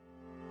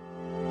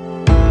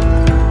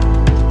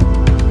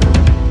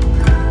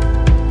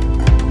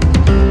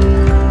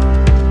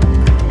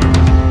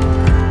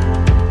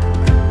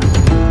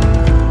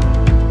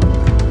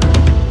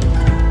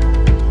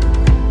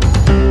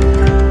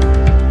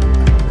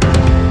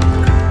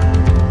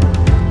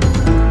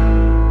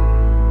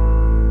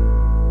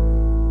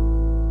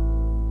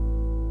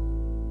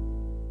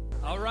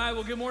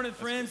morning,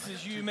 friends.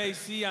 As you may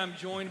see, I'm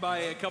joined by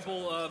a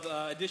couple of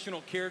additional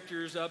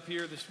characters up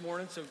here this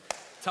morning. So,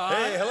 Todd.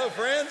 Hey, hello,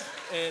 friends.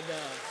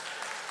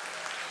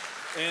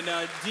 And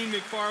Dean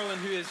McFarland,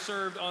 who has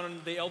served on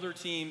the elder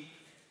team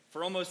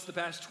for almost the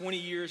past 20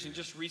 years and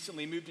just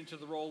recently moved into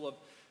the role of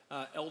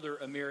elder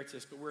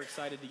emeritus. But we're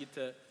excited to get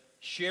to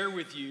share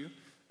with you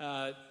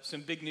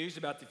some big news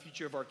about the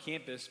future of our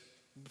campus.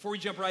 Before we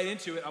jump right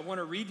into it, I want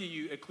to read to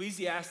you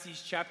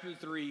Ecclesiastes chapter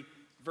 3,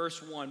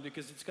 verse 1,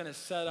 because it's going to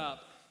set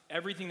up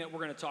everything that we're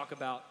going to talk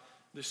about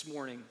this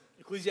morning.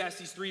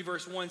 Ecclesiastes 3,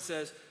 verse 1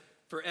 says,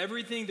 "For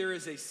everything there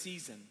is a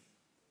season,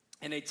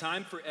 and a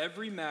time for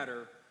every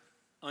matter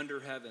under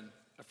heaven."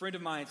 A friend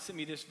of mine sent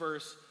me this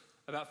verse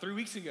about 3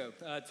 weeks ago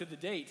to the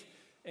date,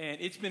 and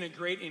it's been a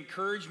great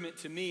encouragement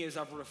to me as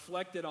I've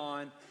reflected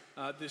on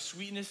the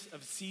sweetness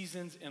of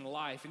seasons in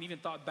life, and even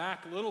thought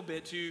back a little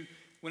bit to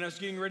when I was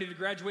getting ready to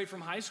graduate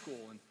from high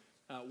school.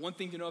 And one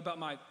thing to know about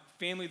my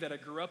family that I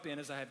grew up in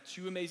is I have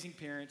two amazing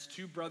parents,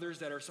 two brothers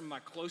that are some of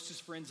my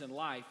closest friends in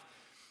life.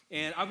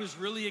 And I was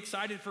really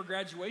excited for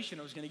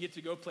graduation. I was going to get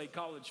to go play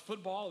college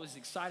football. I was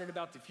excited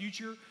about the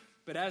future.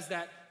 But as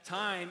that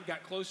time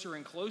got closer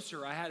and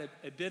closer, I had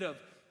a bit of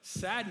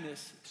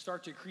sadness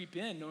start to creep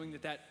in, knowing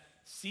that that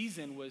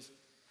season was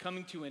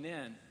coming to an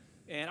end.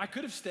 And I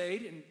could have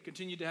stayed and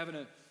continued to have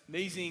an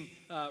amazing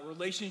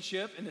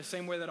relationship in the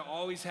same way that I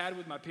always had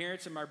with my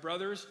parents and my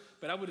brothers,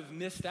 but I would have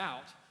missed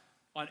out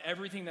on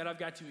everything that I've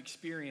got to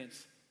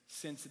experience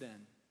since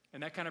then.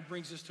 And that kind of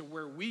brings us to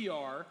where we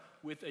are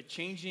with a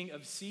changing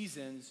of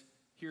seasons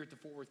here at the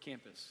Fort Worth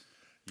campus.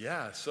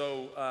 Yeah,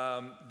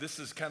 so this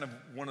is kind of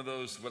one of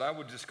those, what I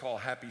would just call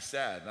happy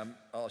sad. And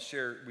I'll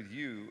share with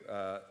you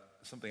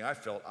something I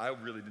felt I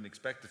really didn't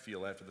expect to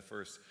feel after the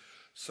first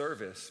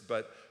service,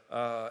 but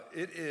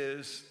it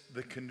is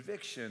the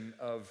conviction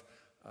of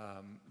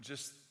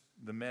just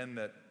the men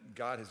that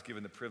God has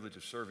given the privilege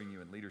of serving you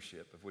in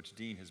leadership, of which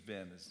Dean has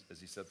been, as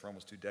he said, for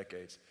almost 2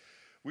 decades.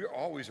 We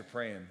always are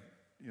praying,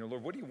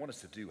 Lord, what do you want us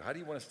to do? How do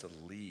you want us to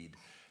lead?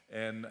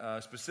 And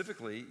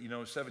specifically,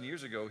 7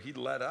 years ago, he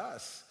led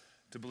us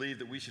to believe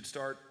that we should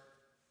start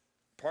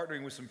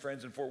partnering with some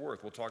friends in Fort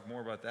Worth. We'll talk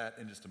more about that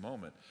in just a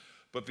moment.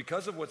 But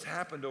because of what's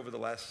happened over the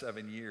last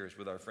 7 years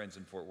with our friends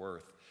in Fort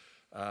Worth,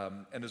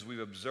 and as we've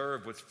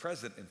observed what's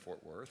present in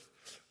Fort Worth,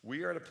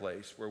 we are at a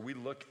place where we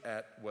look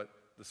at what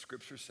the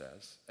scripture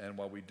says, and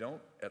while we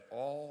don't at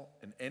all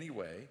in any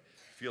way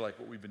feel like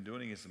what we've been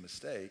doing is a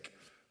mistake,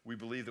 we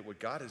believe that what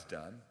God has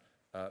done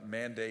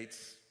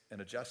mandates an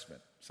adjustment.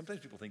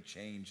 Sometimes people think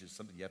change is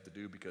something you have to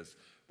do because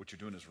what you're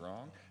doing is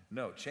wrong.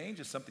 No,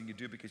 change is something you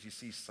do because you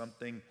see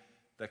something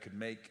that could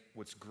make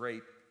what's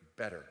great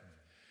better.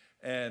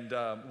 And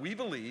we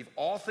believe,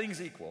 all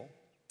things equal,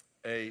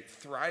 a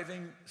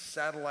thriving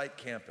satellite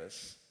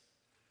campus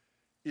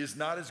is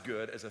not as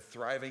good as a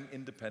thriving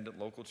independent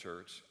local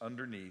church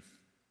underneath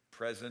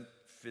present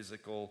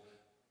physical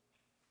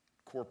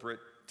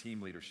corporate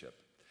team leadership.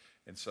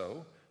 And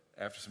so,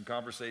 after some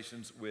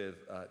conversations with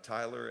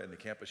Tyler and the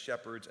campus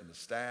shepherds and the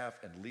staff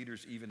and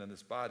leaders even in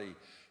this body,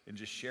 and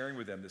just sharing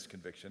with them this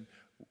conviction,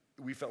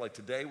 we felt like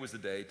today was the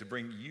day to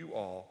bring you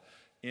all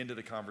into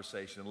the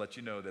conversation and let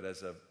you know that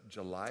as of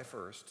July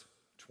 1st,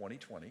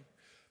 2020,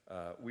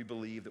 we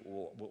believe that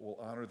what will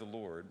honor the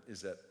Lord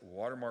is that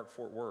Watermark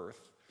Fort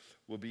Worth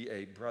will be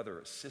a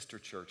brother, sister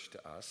church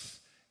to us,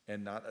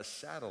 and not a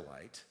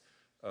satellite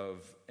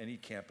of any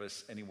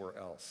campus anywhere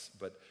else,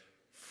 but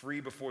free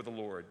before the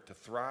Lord to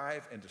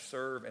thrive and to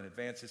serve and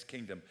advance his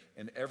kingdom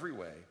in every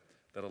way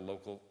that a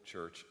local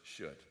church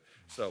should.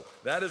 So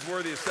that is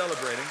worthy of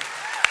celebrating.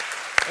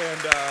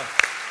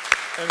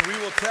 And we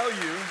will tell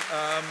you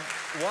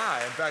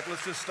why. In fact,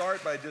 let's just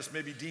start by just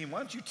maybe, Dean, why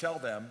don't you tell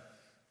them,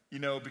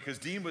 because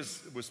Dean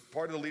was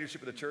part of the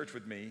leadership of the church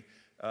with me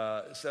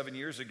 7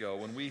 years ago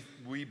when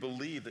we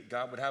believed that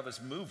God would have us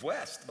move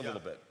west a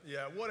little bit.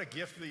 Yeah, what a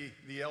gift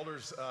the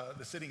elders,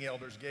 the sitting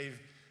elders gave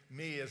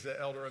me as the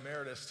elder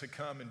emeritus to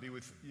come and be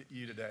with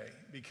you today,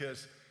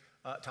 because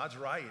Todd's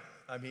right.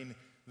 I mean,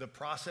 the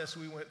process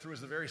we went through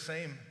is the very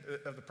same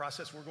of the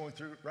process we're going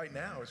through right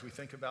now as we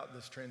think about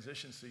this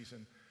transition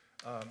season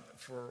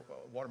for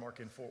Watermark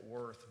in Fort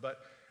Worth. But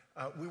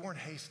we weren't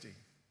hasty.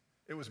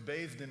 It was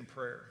bathed in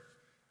prayer.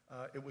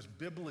 It was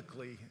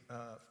biblically,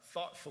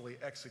 thoughtfully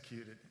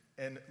executed.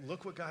 And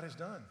look what God has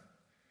done.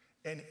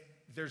 And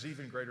there's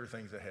even greater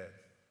things ahead.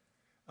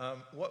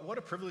 What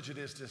a privilege it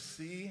is to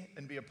see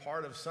and be a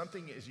part of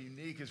something as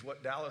unique as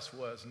what Dallas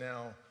was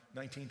now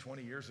 19,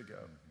 20 years ago,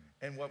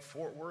 and what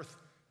Fort Worth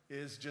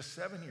is just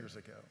 7 years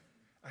ago.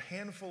 A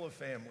handful of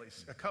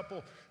families,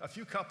 a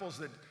few couples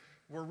that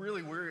were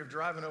really weary of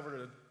driving over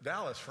to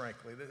Dallas,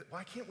 frankly.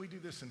 Why can't we do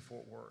this in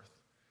Fort Worth?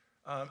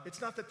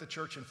 It's not that the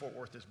church in Fort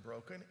Worth is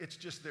broken. It's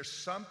just there's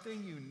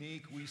something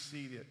unique we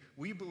see that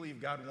we believe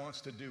God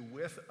wants to do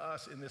with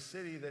us in this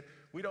city that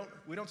we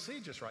don't see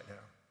just right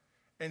now.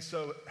 And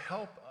so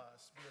help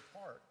us be a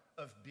part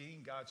of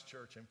being God's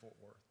church in Fort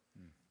Worth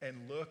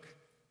and look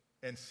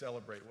and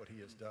celebrate what he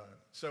has done.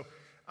 So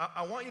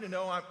I want you to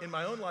know in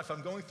my own life,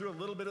 I'm going through a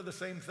little bit of the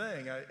same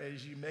thing.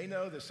 As you may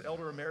know, this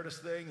elder emeritus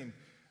thing, and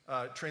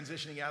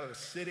transitioning out of the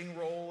sitting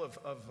role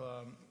of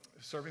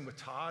serving with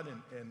Todd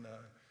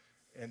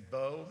and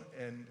Bo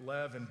and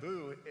Lev and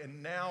Boo,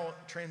 and now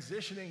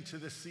transitioning to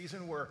this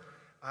season where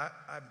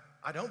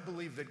I don't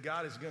believe that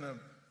God is going to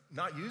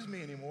not use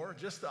me anymore,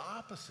 just the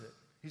opposite.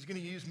 He's going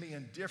to use me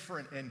in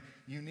different and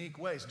unique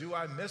ways. Do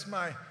I miss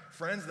my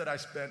friends that I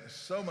spent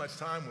so much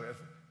time with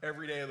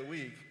every day of the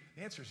week?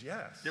 The answer is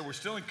yes. Yeah, we're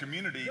still in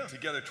community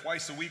together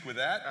twice a week with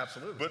that.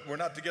 Absolutely. But we're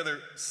not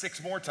together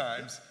 6 more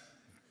times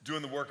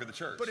doing the work of the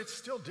church. But it's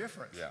still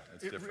different. Yeah,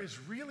 it's different. It is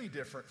really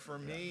different for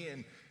me.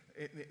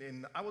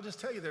 And I will just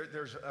tell you,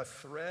 there's a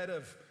thread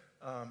of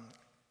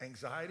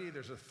anxiety.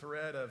 There's a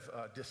thread of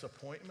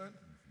disappointment.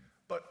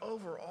 But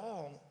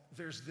overall,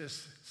 there's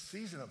this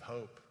season of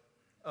hope.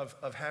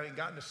 Of having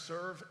gotten to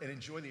serve and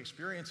enjoy the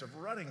experience of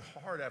running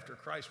hard after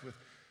Christ with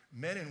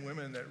men and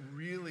women that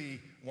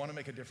really want to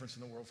make a difference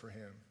in the world for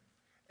him.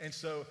 And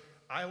so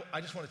I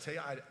just want to tell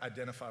you, I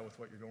identify with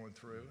what you're going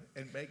through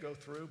and may go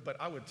through, but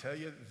I would tell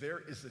you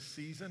there is a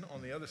season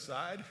on the other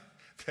side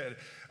that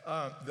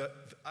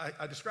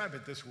I describe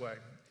it this way.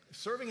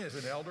 Serving as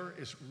an elder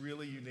is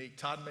really unique.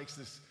 Todd makes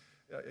this,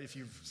 if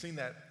you've seen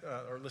that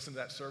or listened to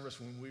that service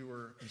when we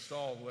were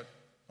installed,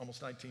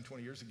 almost 19,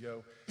 20 years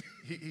ago,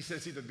 he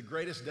says either the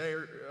greatest day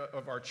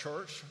of our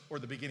church or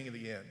the beginning of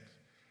the end.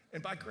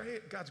 And by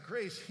God's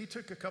grace, he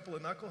took a couple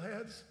of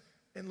knuckleheads,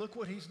 and look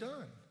what he's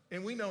done.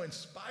 And we know in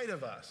spite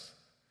of us,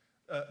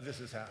 this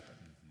has happened.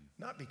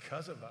 Not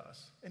because of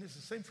us. And it's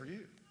the same for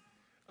you.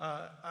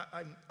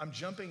 I'm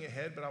jumping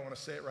ahead, but I want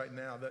to say it right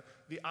now, that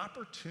the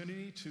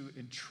opportunity to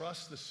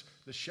entrust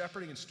the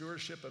shepherding and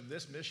stewardship of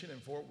this mission in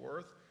Fort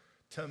Worth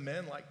to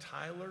men like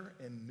Tyler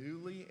and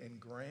Newly and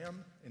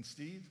Graham and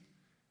Steve,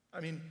 I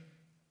mean,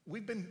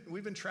 we've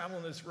been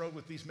traveling this road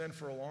with these men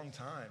for a long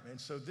time, and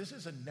so this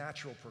is a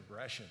natural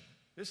progression.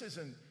 This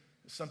isn't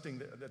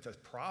something that's a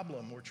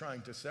problem we're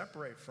trying to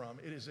separate from.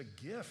 It is a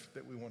gift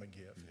that we want to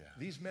give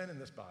these men in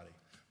this body.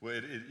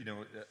 Well,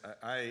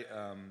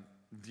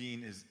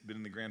 Dean has been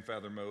in the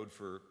grandfather mode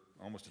for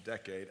almost a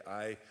decade.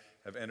 I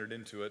have entered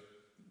into it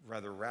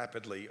rather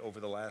rapidly over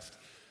the last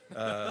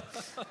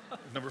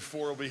number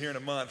 4 will be here in a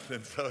month,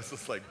 and so it's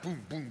just like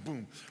boom, boom,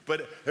 boom.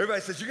 But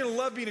everybody says, you're going to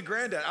love being a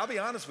granddad. I'll be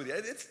honest with you.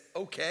 It's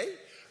okay.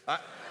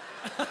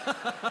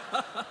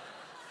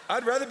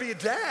 I'd rather be a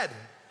dad.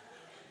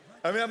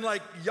 I mean, I'm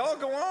like, y'all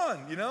go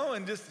on,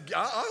 and just,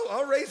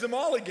 I'll raise them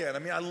all again. I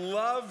mean, I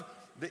love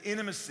the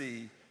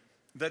intimacy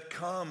that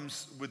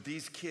comes with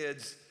these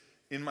kids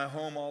in my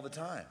home all the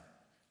time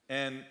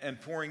and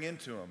pouring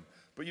into them.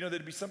 But,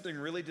 there'd be something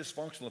really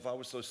dysfunctional if I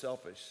was so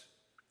selfish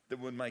that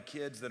when my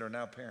kids that are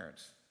now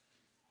parents,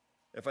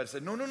 if I'd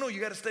said, no,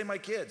 you got to stay my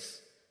kids.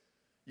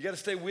 You got to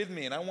stay with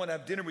me, and I want to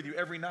have dinner with you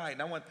every night,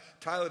 and I want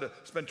Tyler to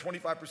spend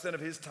 25% of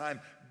his time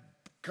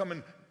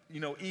coming,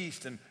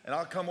 east, and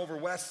I'll come over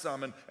west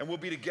some, and we'll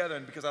be together,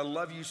 and because I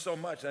love you so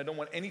much, and I don't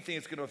want anything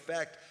that's going to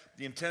affect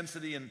the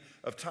intensity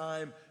of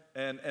time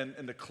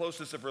and the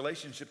closeness of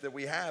relationship that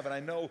we have. And I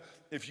know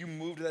if you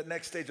move to that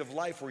next stage of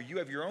life where you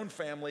have your own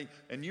family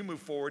and you move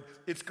forward,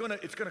 it's gonna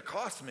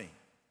cost me.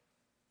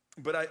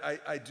 But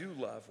I do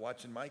love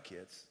watching my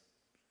kids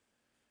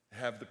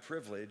have the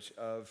privilege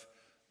of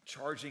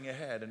charging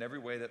ahead in every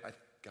way that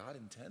God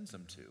intends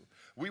them to.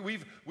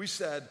 We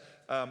said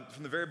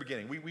from the very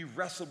beginning, we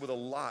wrestled with a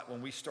lot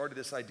when we started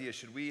this idea.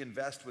 Should we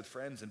invest with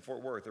friends in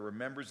Fort Worth? There were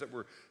members that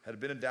had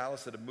been in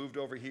Dallas that had moved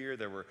over here.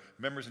 There were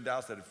members in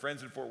Dallas that had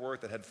friends in Fort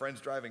Worth that had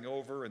friends driving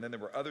over. And then there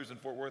were others in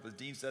Fort Worth, as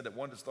Dean said, that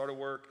wanted to start a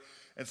work.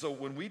 And so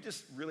when we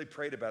just really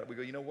prayed about it, we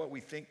go, you know what? We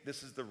think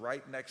this is the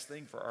right next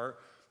thing for our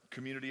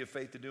community of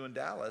faith to do in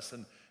Dallas.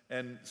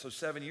 And so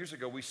 7 years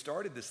ago, we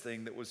started this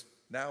thing that was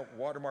now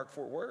Watermark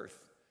Fort Worth.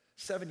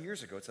 7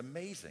 years ago. It's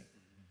amazing.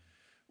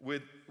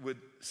 With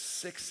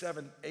 6,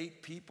 7,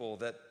 8 people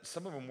that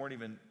some of them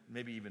weren't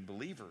maybe even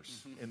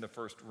believers in the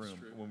first room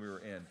when we were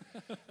in.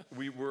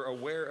 We were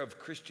aware of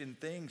Christian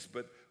things,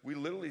 but we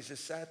literally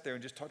just sat there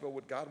and just talked about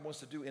what God wants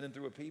to do in and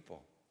through a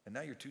people. And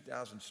now you're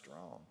 2,000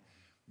 strong.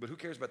 But who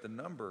cares about the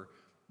number?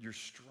 You're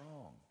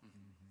strong.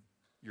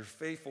 You're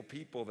faithful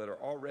people that are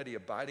already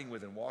abiding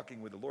with and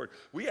walking with the Lord.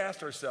 We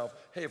asked ourselves,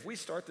 hey, if we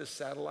start this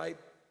satellite,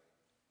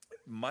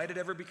 might it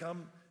ever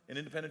become an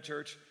independent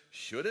church?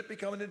 Should it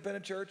become an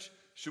independent church?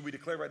 Should we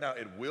declare right now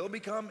it will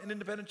become an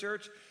independent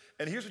church?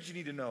 And here's what you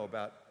need to know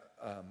about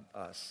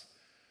us.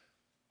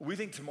 We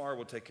think tomorrow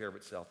will take care of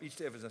itself. Each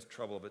day has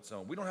trouble of its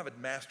own. We don't have a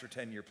master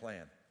 10-year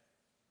plan.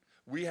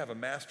 We have a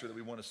master that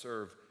we want to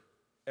serve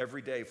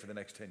every day for the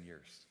next 10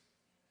 years.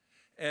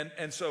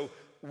 And so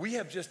we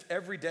have just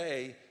every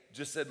day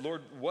just said,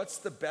 Lord, what's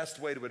the best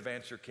way to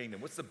advance your kingdom?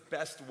 What's the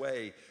best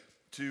way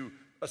to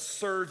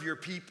serve your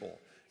people?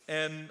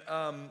 And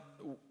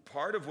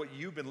part of what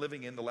you've been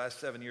living in the last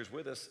 7 years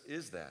with us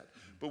is that.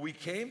 But we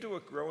came to a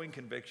growing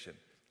conviction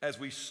as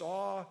we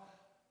saw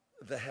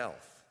the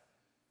health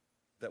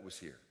that was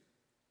here,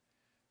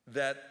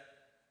 that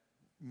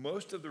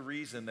most of the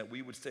reason that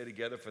we would stay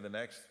together for the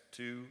next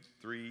 2,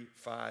 3,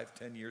 5,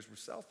 10 years was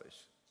selfish.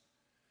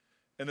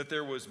 And that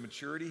there was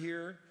maturity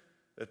here,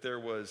 that there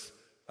was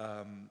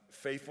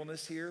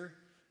faithfulness here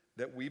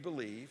that we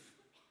believe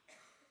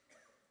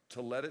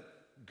to let it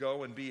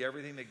go and be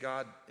everything that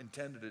God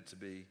intended it to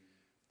be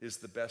is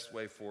the best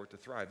way for it to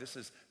thrive. This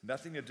has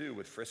nothing to do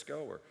with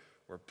Frisco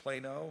or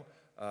Plano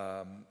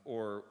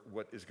or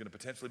what is going to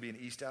potentially be an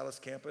East Dallas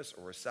campus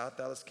or a South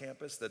Dallas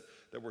campus that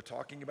we're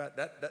talking about.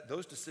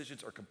 Those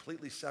decisions are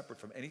completely separate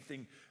from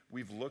anything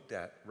we've looked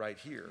at right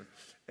here.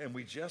 And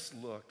we just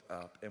looked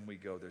up and we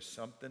go, there's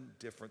something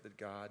different that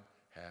God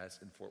has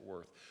in Fort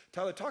Worth.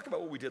 Tyler, talk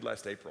about what we did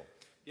last April.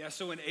 Yeah,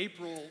 so in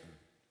April,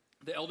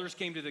 the elders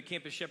came to the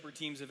campus shepherd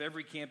teams of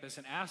every campus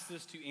and asked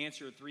us to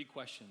answer 3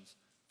 questions.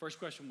 First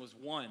question was,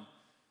 1,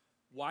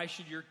 why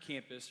should your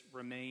campus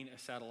remain a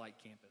satellite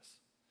campus?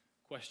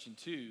 Question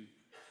 2,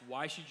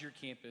 why should your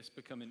campus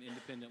become an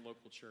independent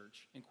local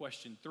church? And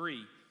question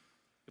 3,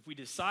 if we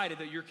decided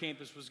that your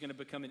campus was going to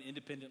become an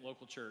independent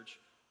local church,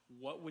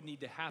 what would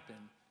need to happen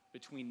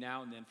between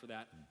now and then for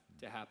that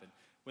to happen?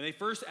 When they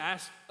first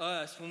asked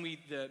us,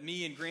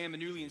 me and Graham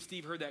and Newly and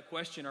Steve heard that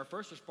question, our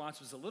first response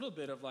was a little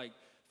bit of like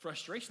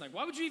frustration. Like,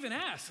 why would you even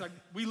ask? Like,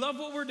 we love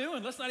what we're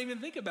doing. Let's not even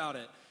think about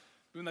it.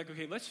 We're like,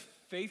 okay, let's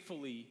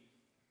faithfully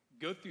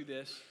go through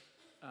this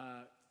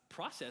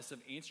process of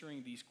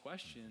answering these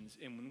questions.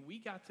 And when we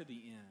got to the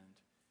end,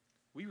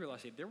 we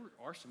realized that there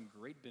are some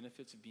great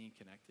benefits of being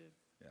connected,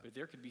 but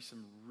there could be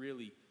some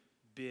really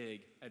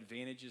big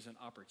advantages and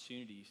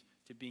opportunities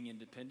to being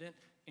independent.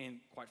 And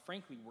quite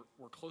frankly,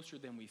 we're closer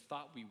than we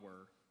thought we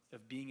were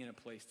of being in a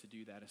place to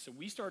do that. And so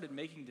we started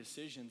making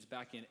decisions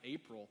back in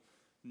April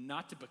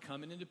not to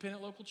become an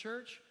independent local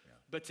church,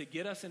 but to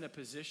get us in a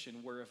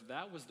position where if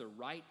that was the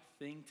right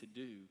thing to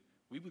do,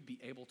 we would be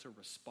able to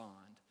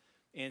respond.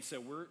 And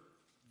so we're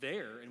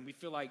there, and we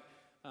feel like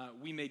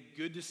we made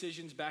good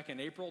decisions back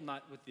in April,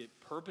 not with the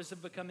purpose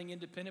of becoming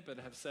independent, but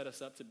have set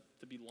us up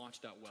to be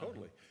launched out well.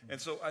 Totally. And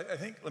so I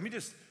think, let me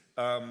just,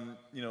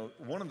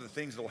 one of the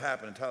things that will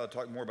happen, and Tyler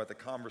talk more about the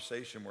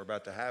conversation we're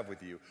about to have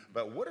with you,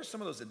 about what are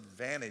some of those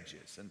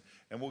advantages,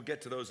 and we'll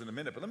get to those in a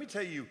minute. But let me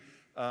tell you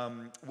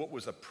what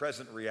was a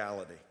present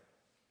reality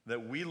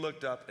that we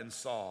looked up and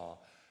saw,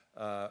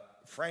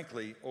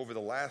 frankly, over the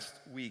last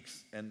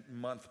weeks and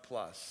month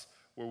plus,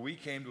 where we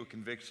came to a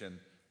conviction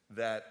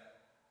that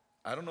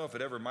I don't know if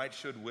it ever might,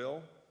 should,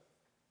 will,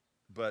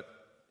 but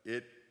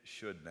it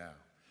should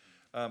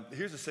now.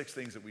 Here's the 6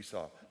 things that we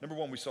saw. Number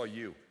 1, we saw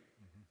you.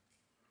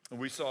 And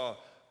we saw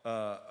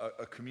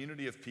a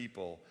community of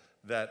people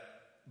that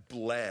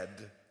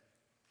bled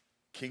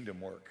kingdom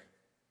work.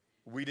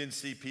 We didn't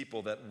see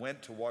people that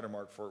went to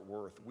Watermark Fort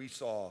Worth. We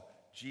saw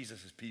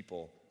Jesus'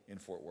 people in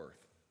Fort Worth.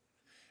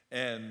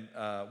 And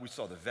we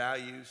saw the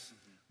values.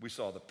 We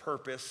saw the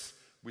purpose.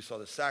 We saw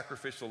the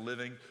sacrificial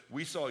living.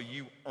 We saw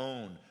you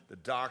own the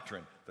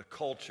doctrine, the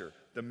culture,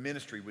 the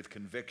ministry with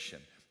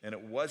conviction. And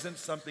it wasn't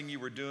something you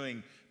were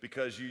doing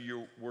because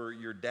you were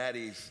your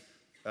daddy's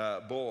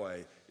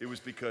boy. It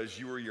was because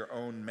you were your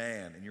own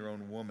man and your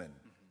own woman.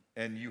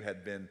 And you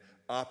had been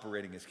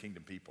operating as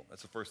kingdom people.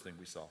 That's the first thing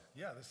we saw.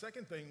 Yeah, the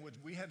second thing was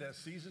we had a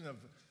season of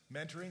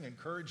mentoring,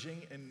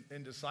 encouraging,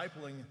 and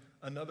discipling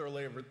another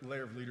layer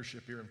of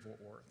leadership here in Fort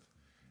Worth.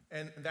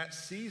 And that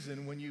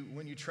season, when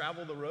you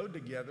travel the road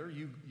together,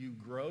 you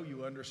grow,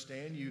 you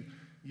understand,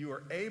 you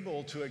are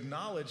able to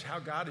acknowledge how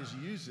God is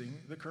using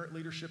the current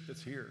leadership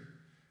that's here.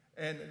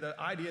 And the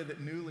idea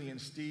that Newly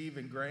and Steve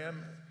and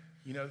Graham,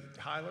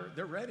 Tyler,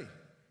 they're ready.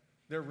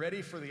 They're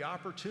ready for the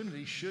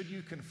opportunity, should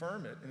you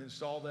confirm it and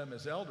install them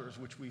as elders,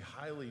 which we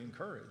highly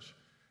encourage.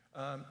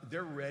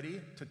 They're ready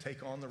to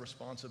take on the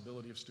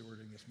responsibility of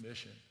stewarding this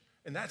mission.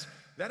 And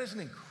that is an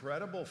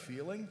incredible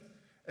feeling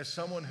as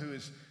someone who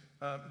has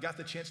got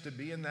the chance to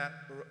be in that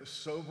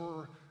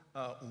sober,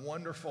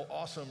 wonderful,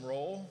 awesome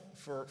role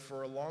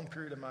for a long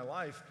period of my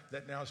life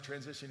that now is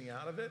transitioning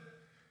out of it.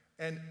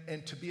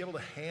 And to be able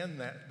to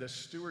hand the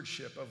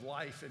stewardship of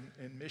life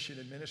and mission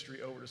and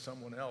ministry over to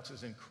someone else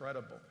is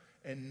incredible.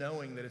 And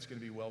knowing that it's going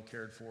to be well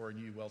cared for and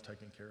you well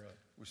taken care of.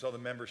 We saw the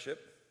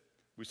membership.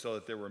 We saw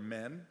that there were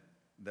men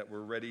that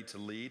were ready to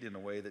lead in a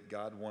way that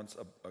God wants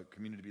a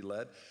community to be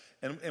led.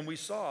 And we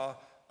saw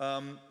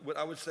what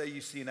I would say you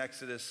see in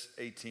Exodus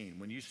 18.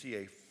 When you see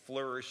a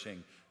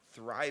flourishing,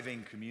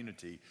 thriving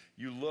community,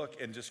 you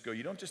look and just go,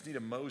 you don't just need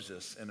a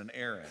Moses and an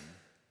Aaron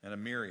and a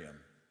Miriam.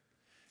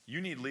 You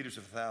need leaders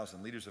of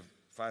 1,000, leaders of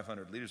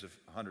 500, leaders of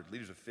 100,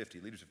 leaders of 50,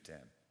 leaders of 10.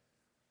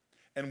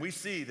 And we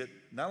see that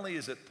not only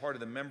is it part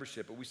of the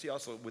membership, but we see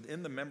also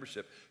within the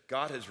membership,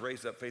 God has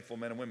raised up faithful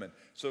men and women.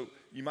 So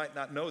you might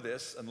not know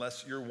this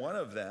unless you're one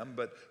of them,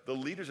 but the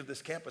leaders of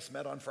this campus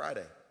met on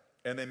Friday.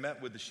 And they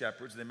met with the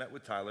shepherds, they met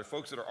with Tyler,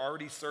 folks that are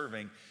already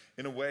serving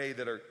in a way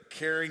that are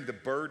carrying the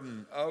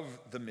burden of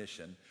the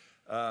mission,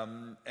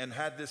 and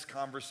had this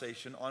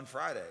conversation on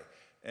Friday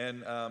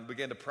and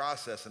began to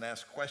process and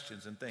ask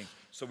questions and things.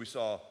 So we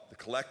saw the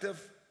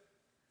collective,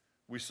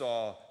 we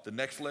saw the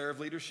next layer of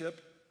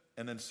leadership,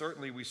 and then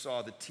certainly we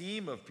saw the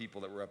team of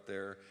people that were up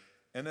there.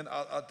 And then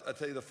I'll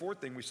tell you the fourth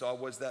thing we saw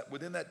was that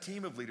within that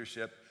team of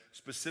leadership,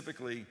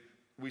 specifically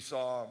we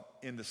saw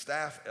in the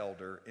staff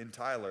elder in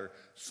Tyler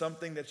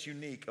something that's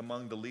unique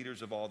among the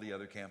leaders of all the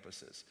other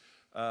campuses.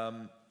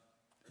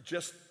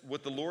 Just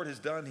what the Lord has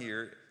done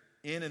here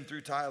in and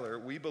through Tyler,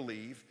 we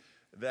believe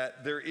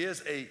that there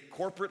is a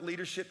corporate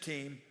leadership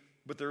team,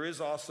 but there is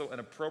also an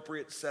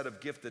appropriate set of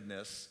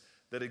giftedness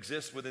that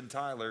exists within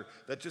Tyler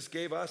that just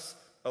gave us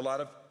a lot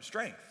of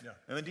strength. Yeah.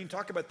 And then Dean,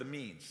 talk about the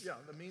means. Yeah,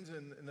 the means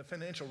and the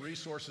financial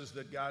resources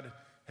that God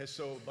has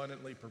so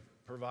abundantly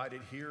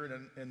provided here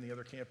and in the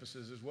other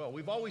campuses as well.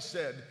 We've always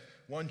said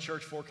one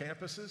church, 4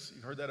 campuses.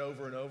 You've heard that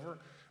over and over.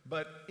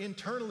 But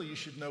internally, you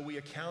should know we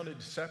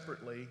accounted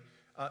separately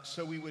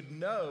so we would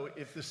know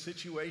if the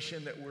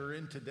situation that we're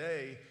in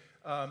today,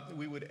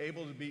 we would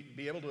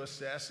be able to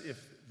assess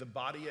if the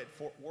body at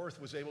Fort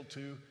Worth was able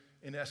to,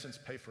 in essence,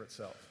 pay for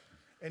itself.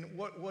 And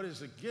what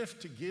is a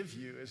gift to give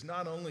you is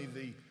not only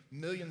the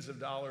millions of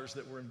dollars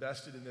that were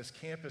invested in this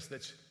campus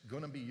that's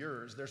going to be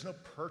yours. There's no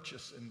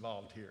purchase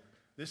involved here.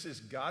 This is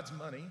God's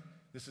money.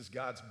 This is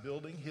God's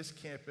building, his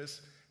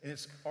campus, and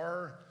it's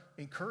our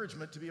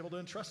encouragement to be able to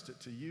entrust it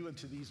to you and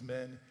to these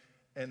men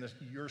and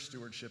your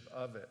stewardship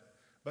of it.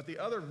 But the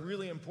other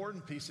really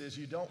important piece is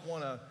you don't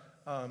want to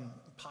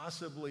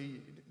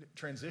possibly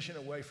transition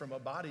away from a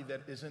body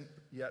that isn't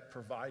yet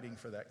providing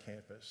for that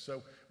campus.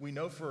 So we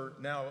know for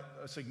now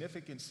a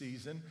significant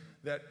season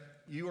that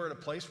you are at a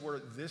place where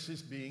this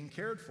is being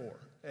cared for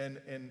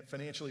and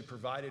financially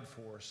provided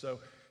for. So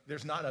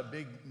there's not a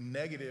big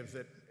negative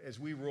that as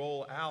we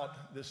roll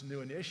out this new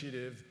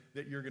initiative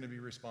that you're going to be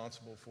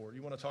responsible for.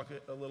 You want to talk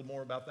a little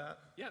more about that?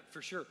 Yeah,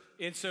 for sure.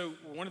 And so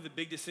one of the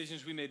big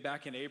decisions we made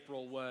back in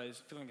April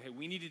was feeling, hey,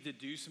 we needed to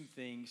do some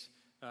things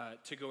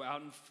to go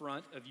out in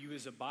front of you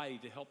as a body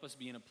to help us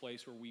be in a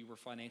place where we were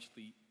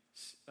financially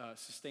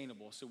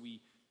sustainable. So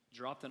we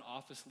dropped an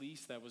office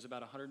lease that was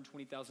about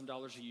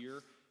 $120,000 a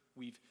year.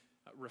 We've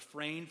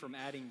refrained from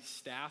adding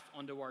staff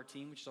onto our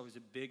team, which is always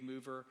a big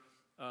mover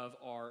of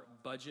our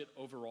budget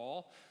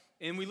overall.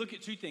 And we look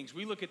at 2 things.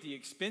 We look at the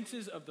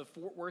expenses of the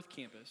Fort Worth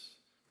campus,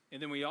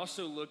 and then we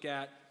also look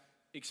at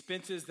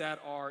expenses that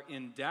are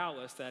in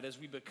Dallas that as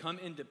we become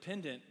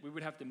independent, we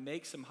would have to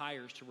make some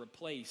hires to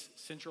replace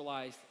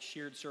centralized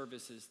shared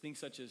services, things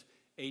such as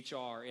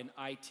HR and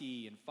IT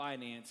and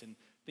finance and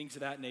things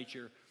of that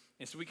nature.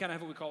 And so we kind of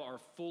have what we call our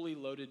fully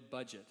loaded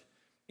budget.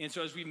 And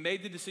so as we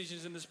made the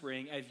decisions in the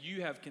spring, as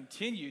you have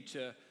continued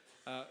to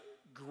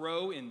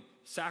grow in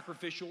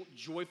sacrificial,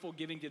 joyful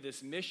giving to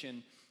this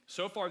mission,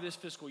 so far this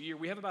fiscal year,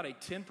 we have about a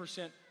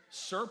 10%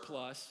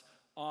 surplus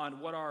on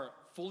what our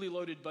fully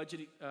loaded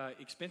budget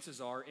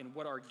expenses are and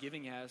what our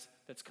giving has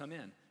that's come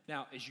in.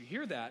 Now, as you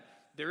hear that,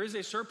 there is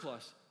a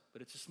surplus,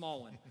 but it's a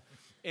small one.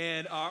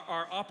 And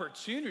our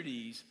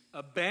opportunities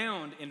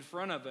abound in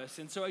front of us.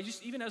 And so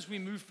even as we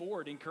move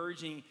forward,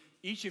 encouraging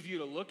each of you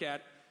to look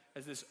at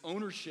as this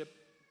ownership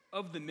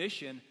of the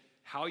mission,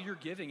 how you're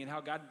giving and how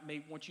God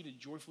may want you to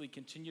joyfully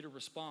continue to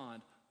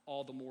respond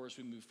all the more as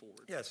we move forward.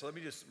 Yeah, so let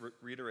me just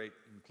reiterate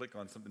and click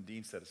on something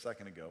Dean said a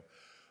second ago.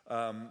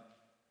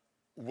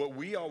 What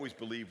we always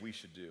believe we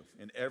should do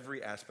in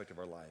every aspect of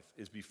our life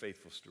is be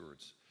faithful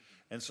stewards.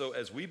 And so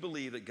as we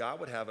believe that God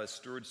would have us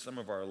steward some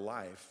of our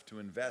life to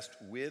invest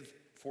with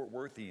Fort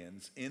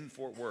Worthians in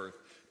Fort Worth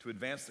to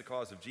advance the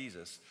cause of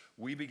Jesus,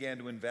 we began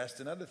to invest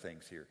in other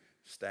things here.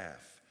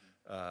 Staff,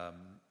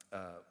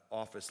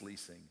 office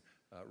leasing,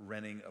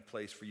 renting a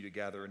place for you to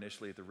gather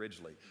initially at the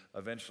Ridgely,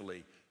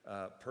 eventually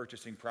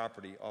purchasing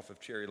property off of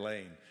Cherry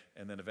Lane,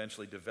 and then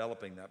eventually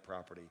developing that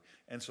property.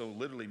 And so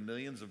literally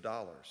millions of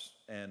dollars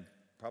and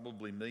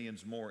probably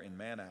millions more in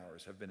man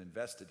hours have been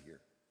invested here.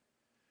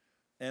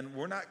 And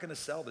we're not going to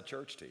sell the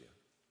church to you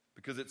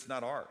because it's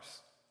not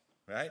ours,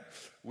 right?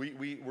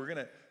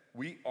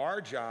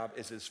 Our job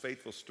is as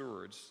faithful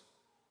stewards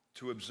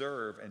to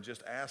observe and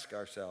just ask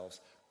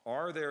ourselves,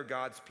 are there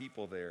God's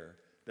people there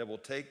that will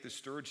take the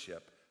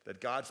stewardship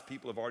that God's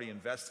people have already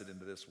invested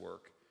into this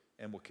work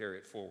and will carry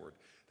it forward?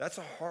 That's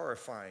a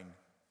horrifying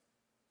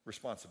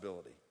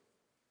responsibility.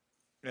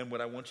 And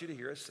what I want you to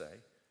hear us say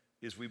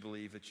is we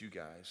believe that you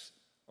guys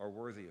are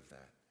worthy of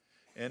that.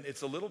 And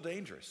it's a little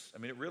dangerous. I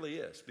mean, it really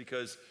is,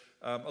 because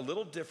a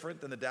little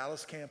different than the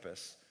Dallas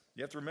campus.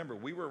 You have to remember,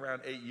 we were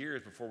around 8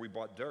 years before we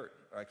bought dirt.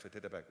 Actually, I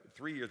take that back.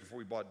 3 years before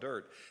we bought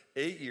dirt.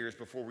 8 years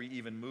before we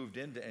even moved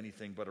into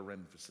anything but a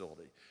rented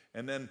facility.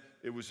 And then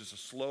it was just a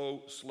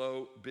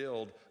slow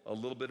build, a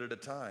little bit at a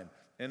time.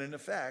 And in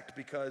effect,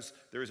 because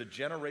there is a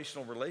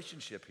generational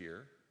relationship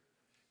here,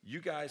 you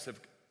guys have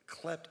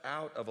clept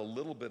out of a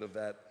little bit of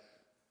that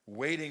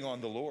waiting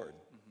on the Lord.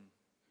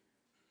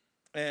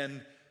 Mm-hmm.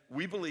 And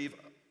we believe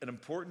an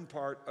important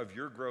part of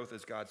your growth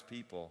as God's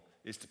people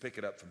is to pick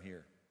it up from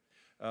here.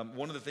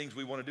 One of the things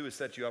we want to do is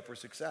set you up for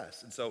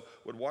success. And so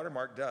what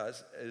Watermark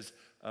does is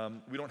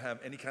we don't have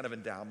any kind of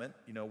endowment.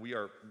 We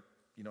are,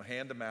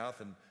 hand to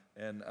mouth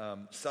and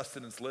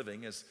sustenance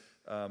living as,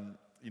 the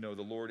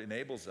Lord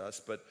enables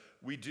us. But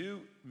we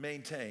do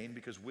maintain,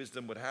 because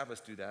wisdom would have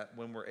us do that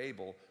when we're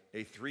able,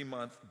 a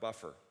 3-month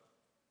buffer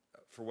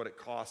for what it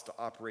costs to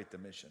operate the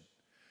mission.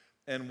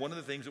 And one of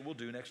the things that we'll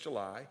do next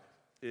July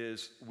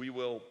is we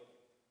will,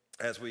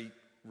 as we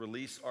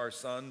release our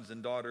sons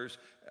and daughters,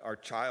 our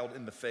child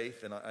in the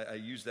faith, and I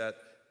use that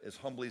as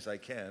humbly as I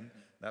can,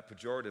 not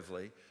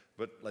pejoratively,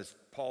 but as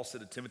Paul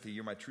said to Timothy,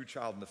 you're my true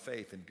child in the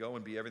faith, and go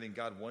and be everything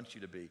God wants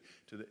you to be,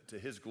 to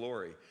his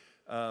glory.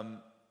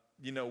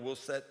 We'll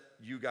set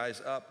you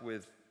guys up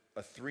with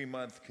a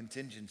 3-month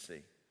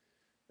contingency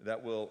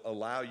that will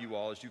allow you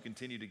all, as you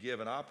continue to give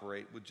and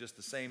operate, with just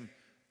the same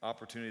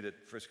opportunity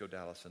that Frisco,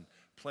 Dallas, and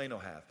Plano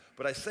have.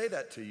 But I say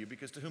that to you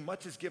because to whom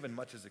much is given,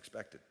 much is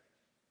expected.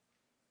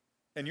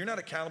 And you're not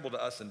accountable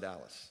to us in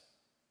Dallas.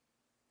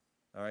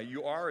 All right,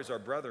 you are as our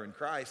brother in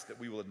Christ that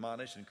we will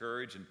admonish,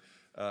 encourage, and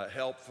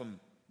help from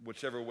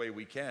whichever way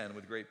we can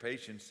with great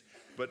patience.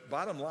 But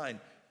bottom line,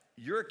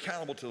 you're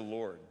accountable to the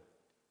Lord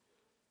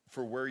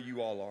for where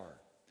you all are.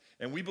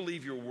 And we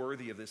believe you're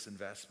worthy of this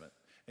investment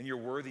and you're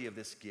worthy of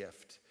this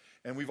gift.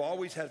 And we've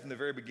always had from the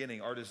very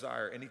beginning, our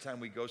desire anytime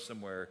we go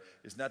somewhere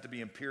is not to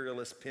be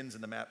imperialist, pins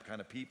in the map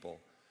kind of people,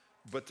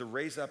 but to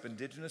raise up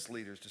indigenous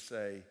leaders to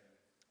say,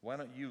 why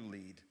don't you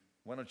lead?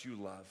 Why don't you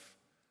love?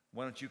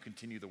 Why don't you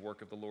continue the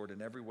work of the Lord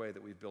in every way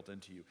that we've built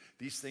into you?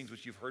 These things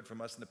which you've heard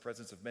from us in the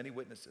presence of many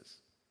witnesses,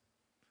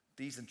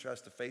 these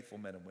entrust to faithful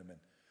men and women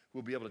who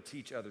will be able to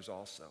teach others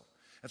also.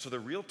 And so the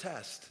real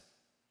test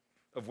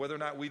of whether or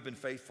not we've been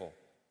faithful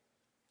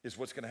is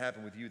what's going to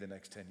happen with you the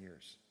next 10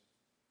 years.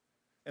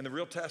 And the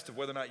real test of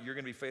whether or not you're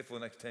going to be faithful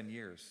the next 10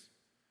 years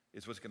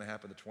is what's going to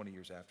happen the 20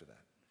 years after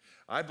that.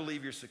 I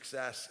believe your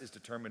success is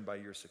determined by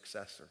your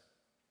successor.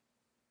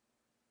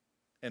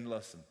 And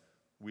listen,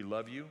 we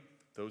love you.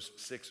 Those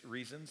 6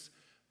 reasons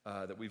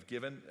that we've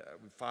given,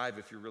 5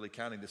 if you're really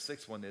counting. The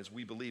 6th one is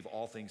we believe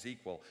all things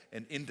equal.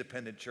 An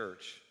independent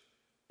church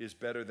is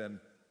better than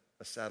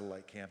a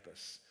satellite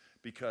campus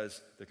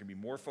because there can be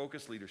more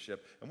focused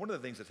leadership. And one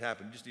of the things that's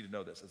happened, you just need to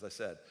know this, as I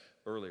said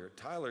earlier,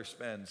 Tyler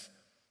spends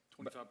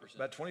 25%.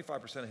 About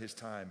 25% of his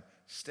time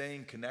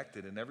staying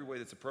connected in every way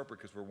that's appropriate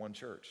because we're one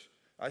church.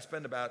 I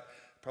spend about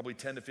probably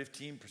 10 to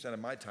 15% of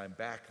my time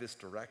back this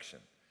direction.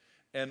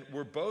 And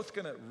we're both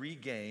going to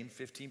regain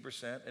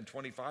 15% and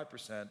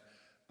 25%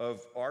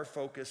 of our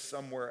focus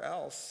somewhere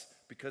else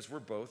because we're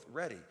both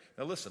ready.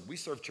 Now listen, we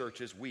serve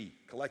churches, we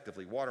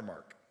collectively,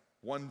 Watermark,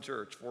 one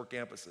church, 4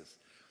 campuses.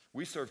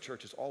 We serve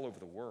churches all over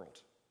the world.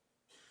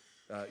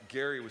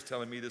 Gary was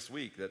telling me this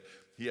week that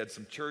he had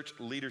some church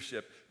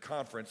leadership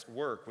conference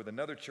work with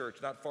another church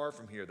not far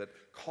from here that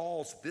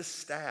calls this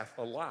staff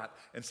a lot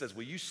and says,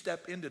 will you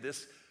step into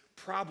this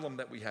problem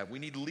that we have? We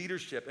need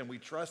leadership and we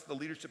trust the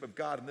leadership of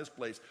God in this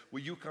place. Will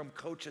you come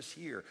coach us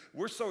here?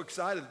 We're so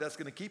excited that that's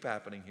going to keep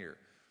happening here.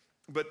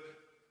 But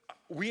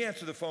we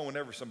answer the phone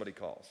whenever somebody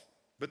calls.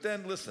 But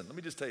then listen, let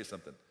me just tell you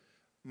something.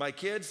 My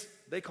kids,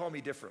 they call me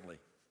differently,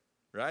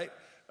 right?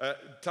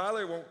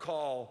 Tyler won't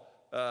call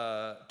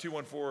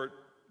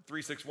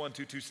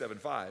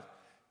 214-361-2275.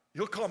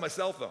 He'll call my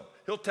cell phone.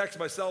 He'll text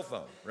my cell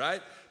phone,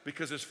 right?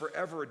 Because there's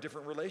forever a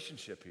different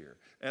relationship here.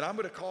 And I'm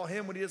going to call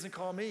him when he doesn't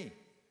call me.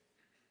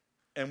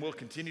 And we'll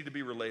continue to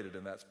be related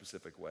in that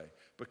specific way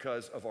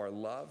because of our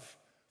love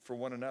for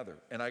one another.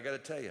 And I got to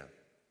tell you,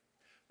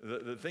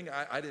 the thing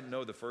I didn't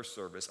know the first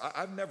service,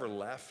 I've never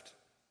left.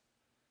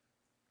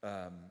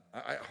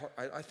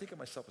 I think of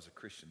myself as a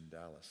Christian in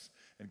Dallas.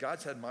 And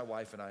God's had my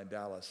wife and I in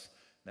Dallas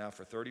now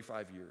for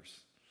 35 years.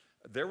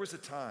 There was a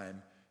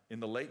time in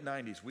the late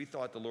 90s, we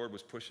thought the Lord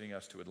was pushing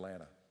us to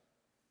Atlanta.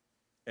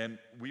 And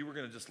we were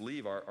going to just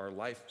leave our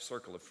life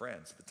circle of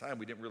friends. At the time,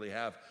 we didn't really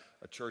have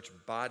a church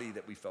body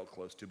that we felt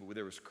close to, but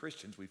there was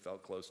Christians we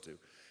felt close to.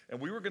 And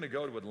we were going to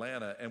go to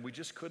Atlanta, and we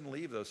just couldn't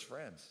leave those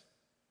friends.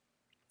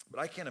 But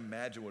I can't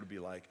imagine what it would be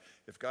like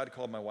if God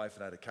called my wife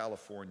and I to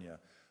California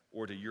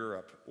or to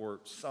Europe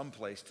or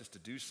someplace just to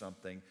do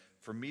something,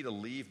 for me to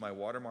leave my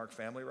Watermark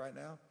family right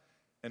now.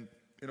 And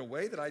in a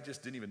way that I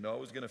just didn't even know I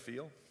was going to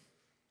feel,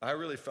 I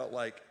really felt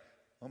like,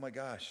 oh my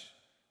gosh,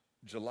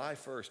 July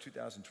 1st,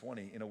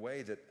 2020, in a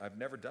way that I've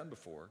never done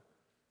before,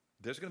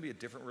 there's going to be a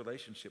different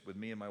relationship with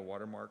me and my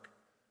Watermark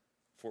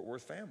Fort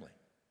Worth family.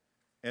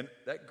 And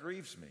that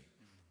grieves me.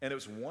 And it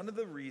was one of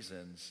the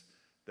reasons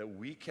that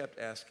we kept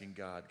asking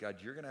God,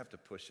 you're going to have to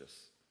push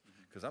us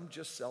because I'm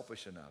just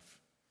selfish enough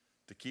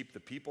to keep the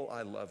people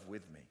I love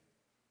with me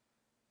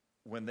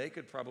when they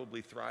could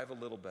probably thrive a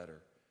little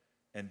better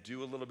and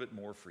do a little bit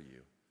more for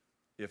you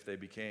if they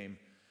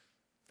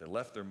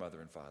left their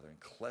mother and father and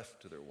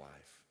cleft to their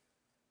wife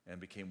and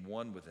became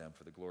one with them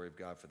for the glory of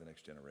God for the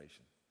next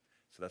generation.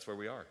 So that's where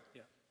we are.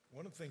 Yeah.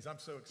 One of the things I'm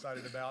so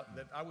excited about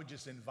that I would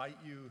just invite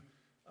you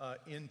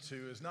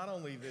into is not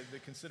only the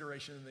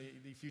consideration and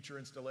the future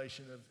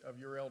installation of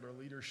your elder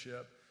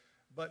leadership,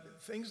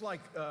 but things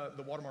like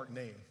the Watermark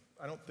name.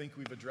 I don't think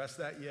we've addressed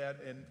that yet,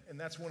 and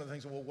that's one of the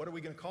things, well, what are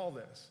we going to call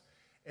this?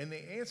 And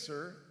the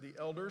answer, the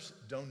elders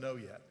don't know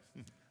yet.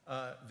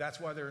 That's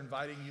why they're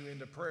inviting you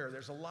into prayer.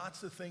 There's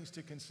lots of things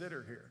to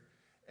consider here.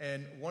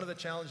 And one of the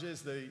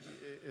challenges,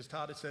 as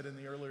Todd had said in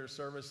the earlier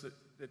service,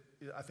 that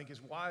I think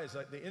is wise,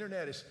 that the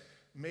internet has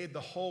made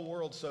the whole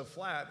world so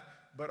flat,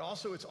 but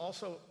also it's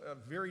also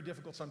very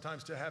difficult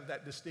sometimes to have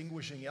that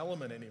distinguishing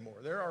element anymore.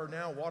 There are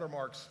now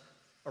watermarks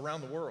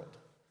around the world.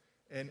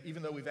 And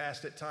even though we've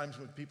asked at times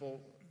when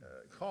people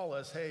call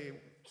us, hey,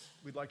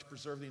 we'd like to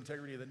preserve the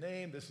integrity of the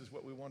name, this is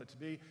what we want it to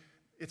be,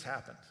 it's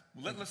happened.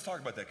 Well, let's talk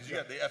about that, because you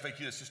got the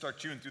FAQ. Let's just start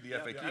chewing through the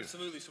FAQ. Yeah,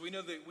 absolutely. So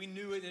we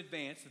knew in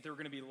advance that there were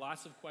going to be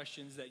lots of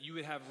questions that you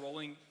would have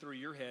rolling through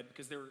your head,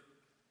 because they were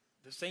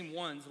the same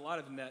ones, a lot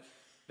of them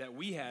that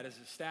we had as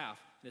a staff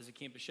and as a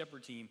Campus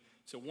Shepherd team.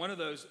 So one of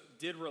those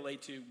did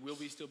relate to, will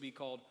we still be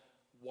called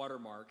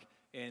Watermark?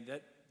 And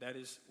that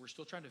is, we're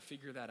still trying to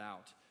figure that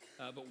out.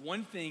 But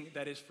one thing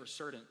that is for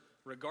certain,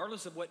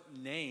 regardless of what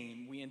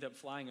name we end up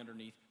flying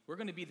underneath, we're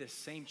going to be the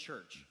same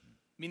church.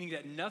 Meaning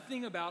that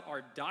nothing about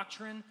our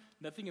doctrine,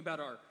 nothing about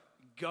our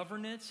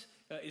governance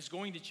is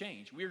going to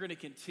change. We are going to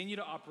continue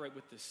to operate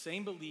with the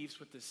same beliefs,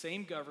 with the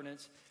same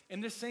governance,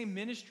 and the same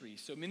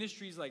ministries. So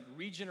ministries like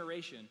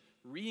Regeneration,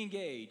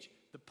 Reengage,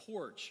 The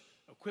Porch,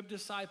 Equip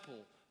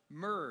Disciple,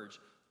 Merge,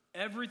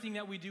 everything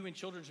that we do in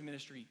children's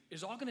ministry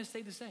is all going to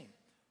stay the same.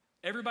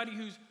 Everybody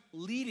who's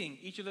leading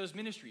each of those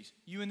ministries,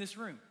 you in this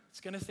room,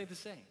 it's going to stay the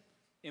same.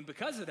 And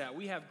because of that,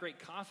 we have great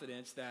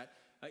confidence that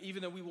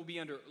even though we will be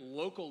under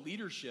local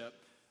leadership,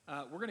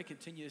 we're going to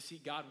continue to see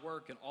God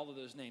work in all of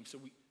those names.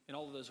 In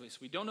all of those ways. So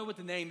we don't know what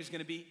the name is going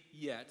to be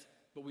yet,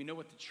 but we know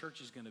what the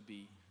church is going to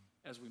be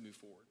as we move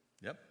forward.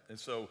 Yep. And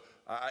so,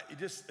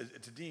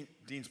 to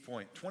Dean's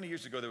point, 20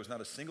 years ago, there was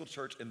not a single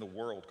church in the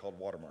world called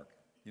Watermark.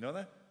 You know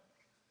that?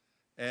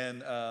 And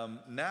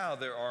now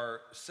there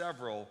are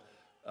several,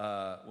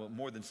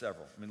 more than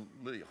several. I mean,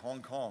 literally,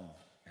 Hong Kong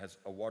has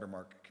a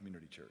Watermark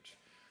community church.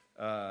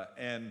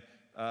 And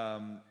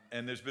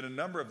there's been a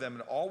number of them,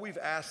 and all we've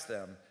asked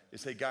them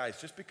is, hey, guys,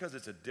 just because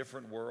it's a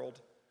different world,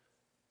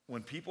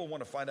 when people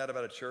want to find out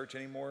about a church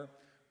anymore,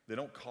 they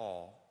don't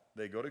call,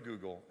 they go to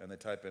Google and they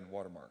type in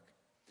Watermark.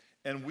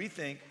 And we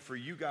think for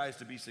you guys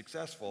to be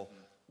successful,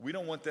 we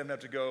don't want them to have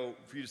to go,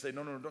 for you to say,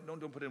 no,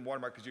 don't put in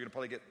Watermark, because you're going to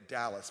probably get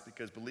Dallas,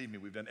 because believe me,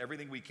 we've done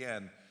everything we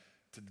can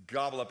to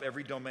gobble up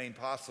every domain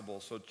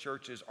possible so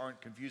churches aren't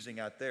confusing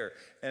out there.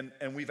 And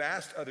we've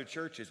asked other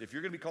churches, if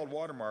you're going to be called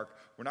Watermark,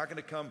 we're not going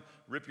to come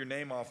rip your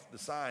name off the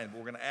sign, but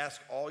we're going to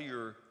ask all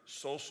your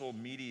social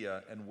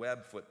media and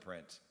web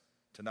footprint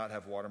to not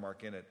have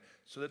Watermark in it,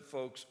 so that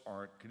folks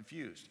aren't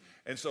confused.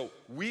 And so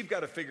we've got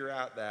to figure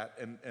out that,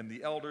 and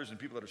the elders and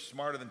people that are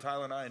smarter than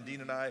Tyler and I and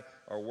Dean and I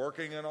are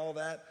working on all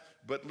that.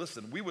 But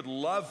listen, we would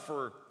love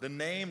for the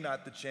name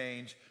not to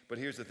change, but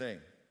here's the thing.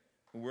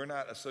 We're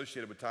not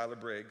associated with Tyler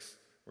Briggs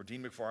or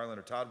Dean McFarland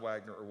or Todd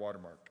Wagner or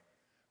Watermark.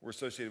 We're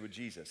associated with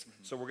Jesus.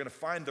 Mm-hmm. So we're going to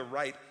find the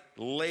right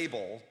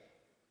label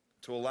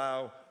to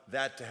allow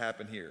that to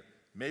happen here.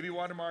 Maybe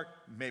Watermark,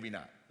 maybe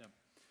not.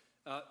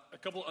 Yeah. A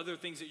couple other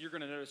things that you're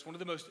going to notice. One of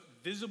the most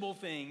visible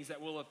things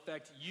that will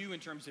affect you in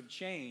terms of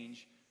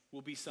change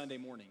will be Sunday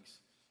mornings.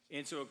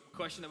 And so a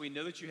question that we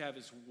know that you have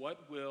is, where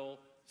will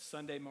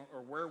Sunday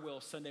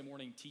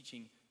morning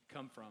teaching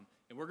come from?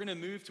 And we're going to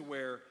move to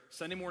where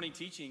Sunday morning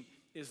teaching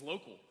is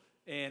local.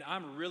 And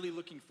I'm really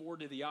looking forward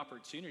to the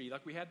opportunity,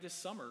 like we had this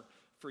summer,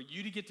 for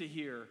you to get to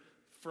hear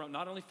from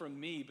not only from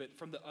me, but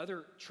from the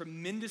other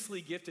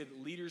tremendously gifted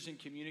leaders and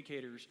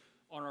communicators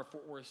on our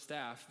Fort Worth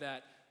staff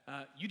that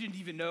you didn't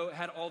even know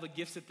had all the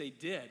gifts that they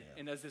did. Yeah.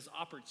 And as this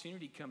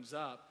opportunity comes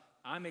up,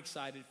 I'm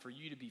excited for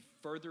you to be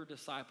further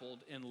discipled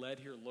and led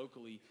here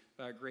locally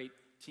by a great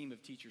team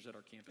of teachers at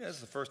our campus. Yeah, this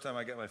is the first time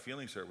I got my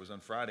feelings hurt was on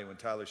Friday when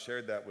Tyler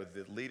shared that with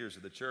the leaders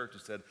of the church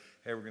and said,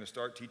 hey, we're going to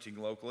start teaching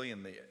locally.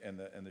 And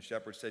the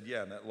shepherd said,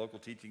 yeah, and that local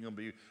teaching will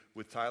be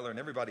with Tyler. And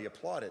everybody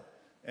applauded.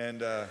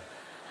 And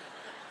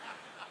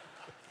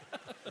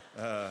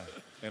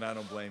and I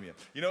don't blame you.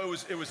 You know, it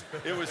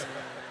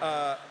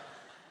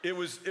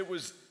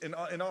was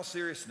in all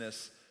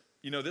seriousness,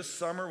 you know, this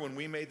summer when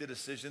we made the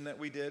decision that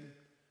we did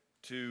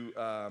to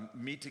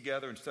meet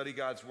together and study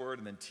God's word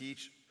and then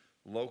teach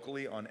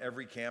locally on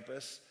every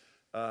campus,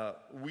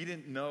 we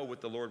didn't know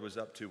what the Lord was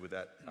up to with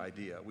that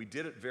idea. We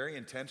did it very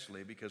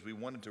intentionally because we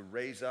wanted to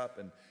raise up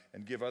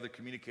and give other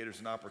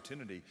communicators an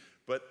opportunity.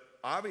 But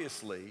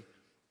obviously,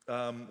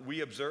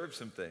 we observed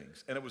some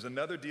things. And it was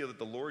another deal that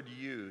the Lord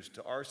used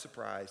to our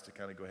surprise to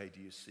kind of go, hey,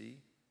 do you see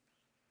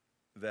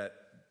that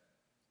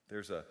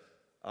there's an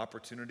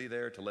opportunity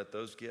there to let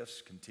those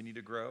gifts continue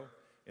to grow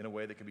in a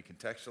way that can be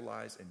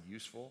contextualized and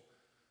useful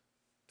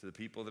to the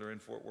people that are in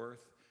Fort Worth?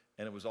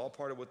 And it was all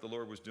part of what the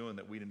Lord was doing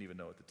that we didn't even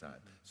know at the time.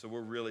 So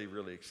we're really,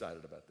 really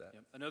excited about that.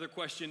 Yep. Another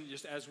question,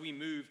 just as we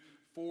move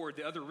forward,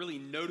 the other really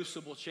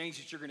noticeable change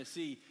that you're going to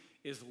see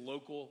is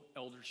local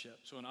eldership.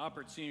 So an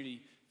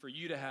opportunity for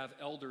you to have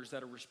elders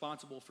that are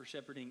responsible for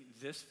shepherding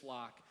this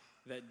flock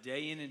that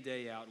day in and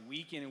day out,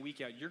 week in and week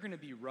out, you're going to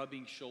be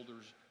rubbing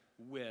shoulders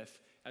with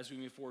as we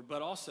move forward.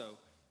 But also,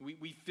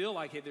 we feel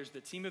like, hey, there's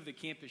the team of the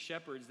campus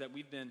shepherds that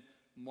we've been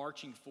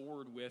marching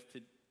forward with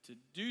to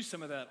do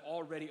some of that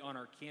already on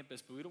our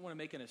campus, but we don't want to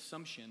make an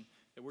assumption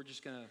that we're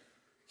just going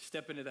to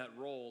step into that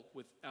role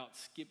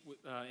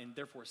and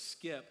therefore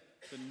skip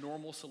the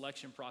normal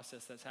selection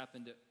process that's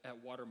happened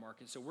at Watermark.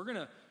 And so we're going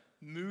to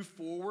move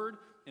forward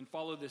and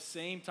follow the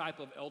same type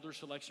of elder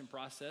selection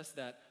process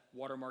that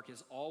Watermark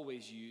has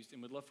always used,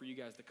 and would love for you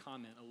guys to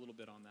comment a little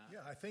bit on that. Yeah,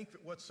 I think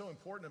that what's so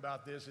important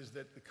about this is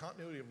that the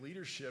continuity of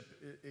leadership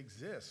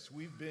exists.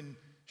 We've been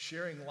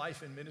sharing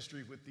life and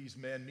ministry with these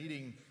men,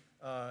 meeting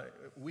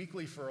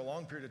weekly for a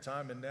long period of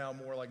time, and now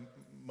more like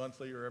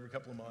monthly or every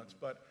couple of months.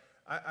 But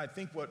I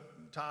think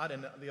what Todd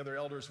and the other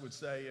elders would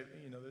say,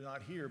 they're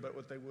not here, but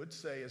what they would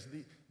say is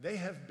they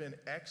have been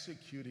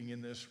executing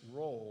in this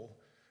role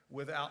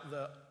without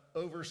the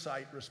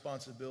oversight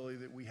responsibility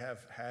that we have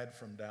had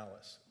from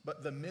Dallas.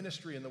 But the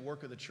ministry and the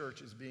work of the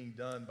church is being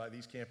done by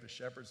these campus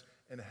shepherds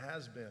and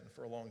has been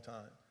for a long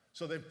time.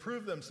 So they've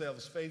proved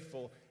themselves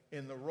faithful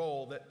in the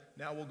role that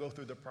now we'll go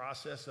through the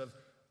process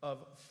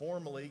of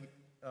formally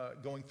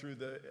going through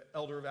the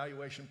elder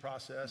evaluation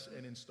process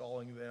and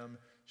installing them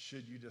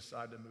should you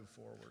decide to move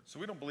forward. So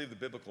we don't believe the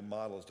biblical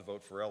model is to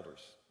vote for elders,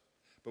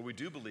 but we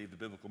do believe the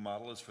biblical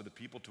model is for the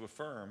people to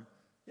affirm,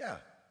 yeah,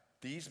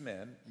 these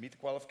men meet the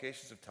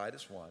qualifications of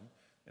Titus 1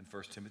 and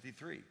 1 Timothy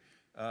 3.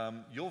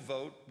 You'll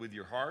vote with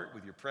your heart,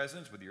 with your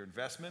presence, with your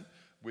investment,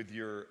 with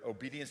your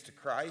obedience to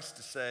Christ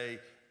to say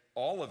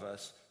all of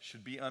us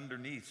should be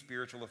underneath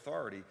spiritual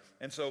authority.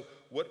 And so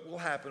what will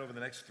happen over the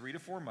next 3 to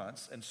 4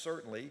 months, and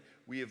certainly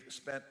we have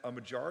spent a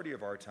majority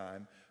of our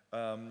time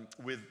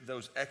with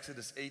those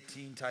Exodus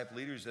 18 type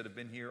leaders that have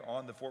been here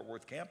on the Fort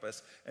Worth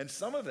campus, and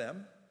some of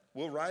them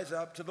will rise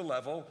up to the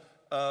level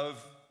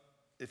of,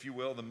 if you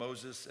will, the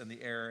Moses and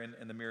the Aaron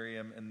and the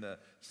Miriam in the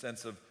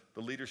sense of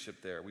the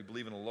leadership there. We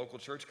believe in a local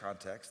church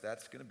context,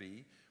 that's going to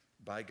be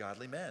by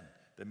godly men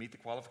that meet the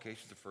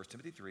qualifications of 1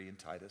 Timothy 3 and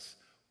Titus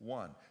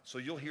 1. So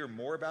you'll hear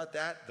more about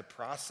that. The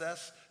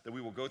process that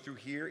we will go through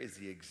here is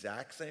the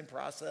exact same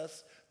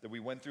process that we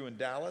went through in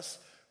Dallas,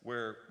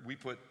 where we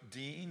put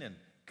Dean and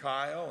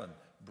Kyle and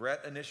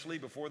Brett initially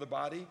before the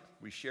body.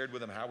 We shared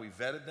with them how we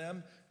vetted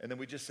them, and then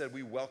we just said,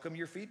 we welcome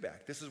your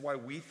feedback. This is why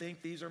we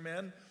think these are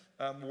men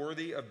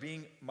worthy of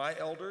being my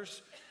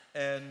elders.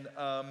 And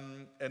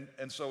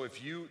so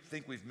if you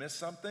think we've missed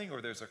something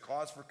or there's a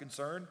cause for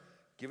concern,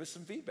 give us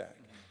some feedback.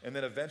 And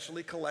then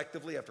eventually,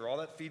 collectively, after all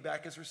that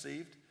feedback is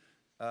received,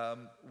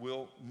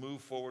 we'll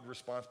move forward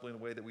responsibly in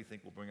a way that we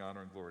think will bring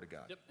honor and glory to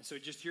God. Yep. And so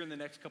just here in the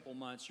next couple of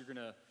months, you're going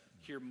to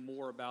hear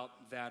more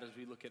about that as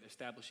we look at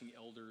establishing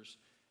elders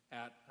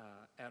at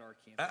our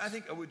campus. I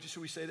think,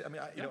 should we say that? I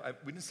mean,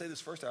 we didn't say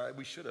this first,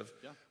 we should have,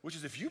 which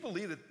is if you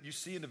believe that you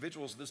see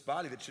individuals in this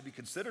body that should be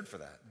considered for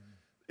that,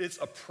 it's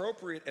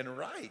appropriate and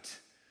right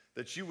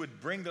that you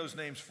would bring those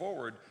names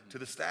forward to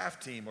the staff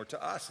team or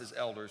to us as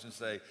elders and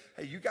say,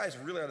 hey, you guys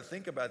really ought to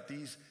think about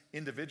these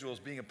individuals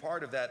being a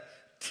part of that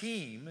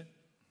team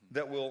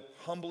that will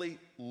humbly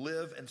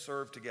live and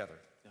serve together.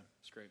 Yeah,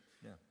 it's great.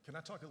 Yeah. Can I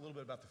talk a little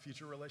bit about the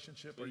future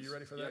relationship? Please. Are you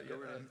ready for Yeah, that? go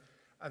right ahead.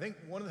 I think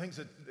one of the things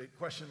that the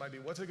question might be,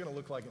 what's it going to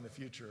look like in the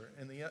future?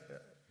 And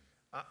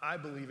I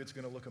believe it's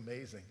going to look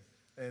amazing.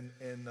 And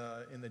in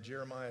the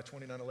Jeremiah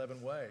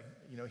 29:11 way,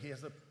 he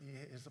has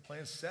the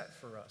plan set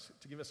for us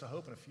to give us a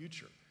hope and a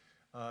future,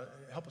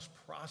 help us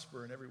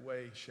prosper in every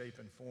way, shape,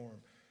 and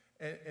form.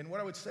 And what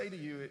I would say to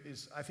you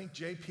is, I think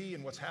JP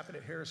and what's happened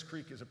at Harris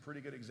Creek is a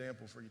pretty good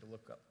example for you to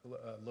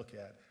look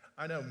at.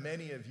 I know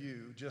many of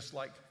you, just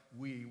like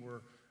we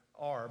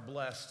are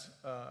blessed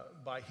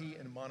by he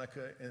and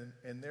Monica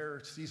and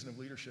their season of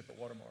leadership at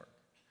Watermark.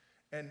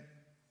 And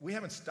we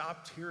haven't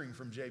stopped hearing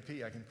from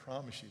JP, I can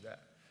promise you that.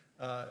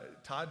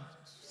 Todd's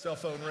cell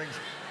phone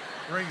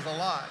rings a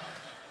lot.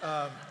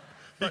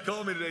 He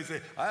called me today and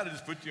said, I had to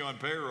just put you on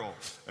payroll.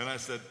 And I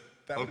said,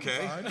 that would okay.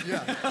 be fine.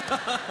 Yeah.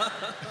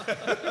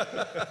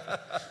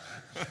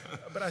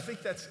 But I think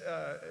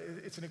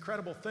it's an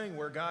incredible thing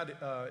where God,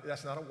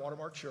 that's not a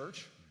Watermark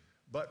church,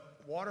 but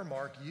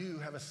Watermark, you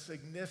have a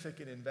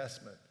significant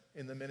investment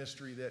in the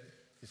ministry that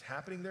is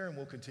happening there and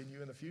will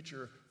continue in the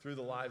future through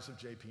the lives of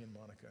JP and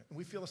Monica. And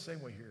we feel the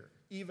same way here,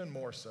 even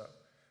more so,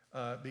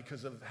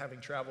 because of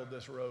having traveled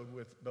this road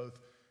with both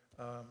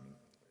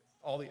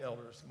all the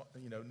elders,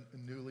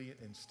 Newly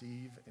and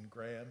Steve and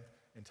Graham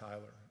and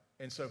Tyler.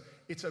 And so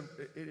it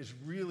is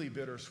really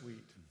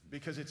bittersweet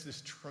because it's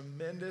this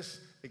tremendous,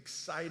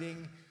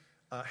 exciting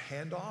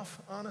handoff,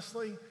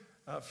 honestly,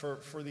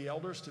 for the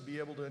elders to be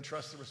able to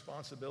entrust the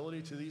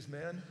responsibility to these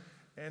men,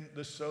 and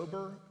the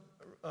sober,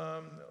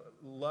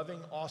 loving,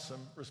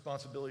 awesome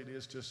responsibility it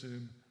is to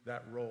assume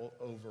that role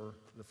over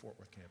the Fort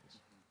Worth campus.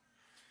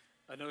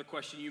 Another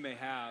question you may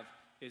have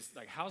is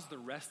like, how's the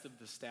rest of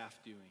the staff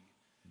doing?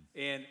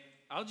 And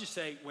I'll just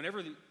say,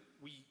 whenever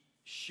we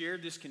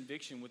shared this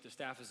conviction with the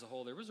staff as a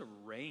whole, there was a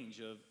range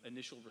of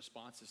initial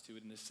responses to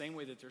it in the same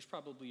way that there's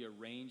probably a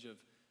range of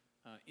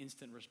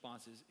instant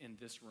responses in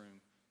this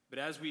room. But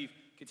as we've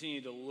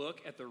continued to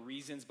look at the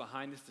reasons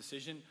behind this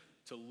decision,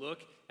 to look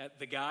at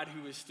the God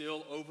who is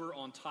still over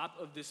on top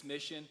of this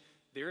mission,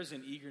 there is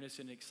an eagerness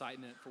and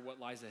excitement for what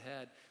lies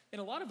ahead. And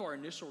a lot of our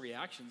initial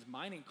reactions,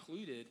 mine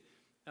included,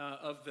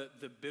 of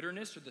the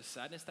bitterness or the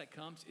sadness that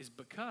comes is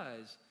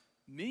because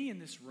many in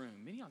this room,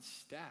 many on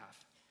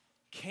staff,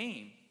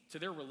 came to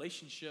their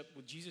relationship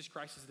with Jesus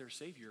Christ as their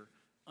Savior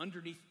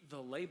underneath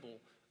the label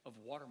of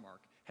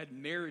Watermark, had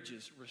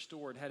marriages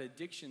restored, had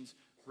addictions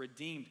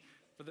redeemed.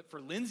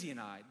 for Lindsay and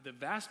I, the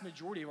vast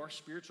majority of our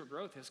spiritual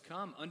growth has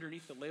come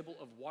underneath the label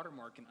of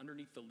Watermark and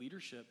underneath the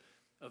leadership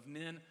of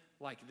men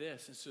like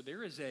this. And so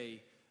there is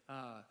a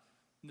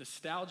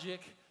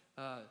nostalgic,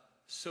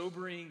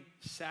 sobering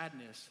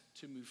sadness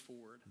to move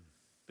forward.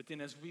 But then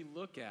as we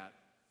look at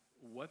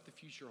what the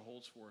future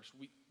holds for us,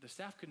 the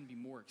staff couldn't be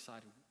more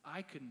excited.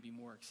 I couldn't be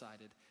more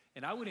excited.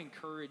 And I would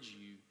encourage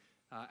you,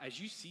 as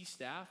you see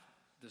staff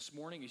this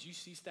morning, as you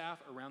see staff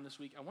around this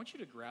week, I want you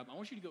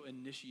to go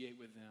initiate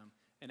with them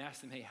and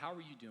ask them, hey, how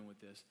are you doing with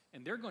this?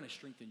 And they're going to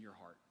strengthen your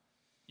heart.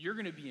 You're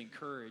going to be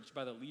encouraged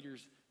by the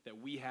leaders that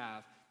we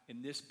have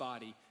in this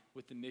body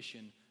with the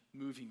mission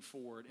moving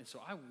forward. And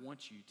so I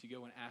want you to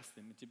go and ask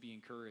them and to be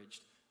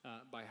encouraged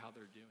by how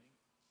they're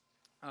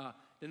doing.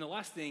 Then the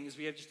last thing is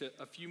we have just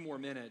a few more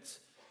minutes.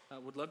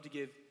 Would love to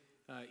give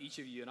each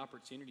of you an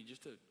opportunity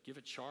just to give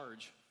a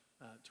charge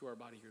to our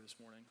body here this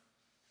morning.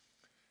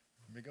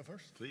 Let me go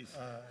first? Please.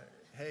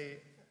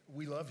 Hey,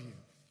 we love you.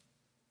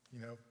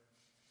 You know,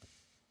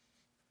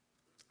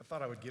 I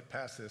thought I would get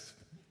past this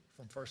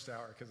from first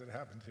hour because it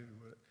happened too,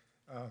 but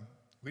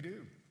we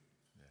do.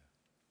 Yeah.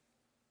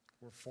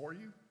 We're for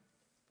you.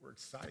 We're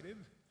excited.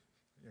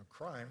 You know,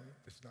 crying.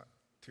 It's not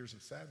tears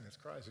of sadness,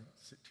 cries,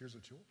 it's tears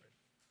of joy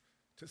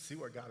to see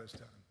what God has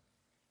done.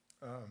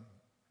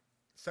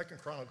 2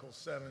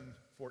 Chronicles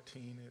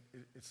 7:14,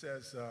 it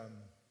says,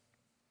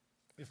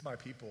 if my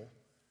people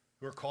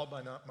who are called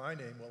by my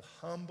name will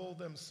humble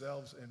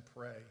themselves and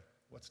pray,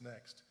 what's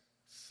next?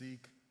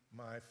 Seek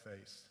my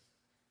face.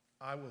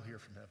 I will hear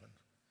from heaven.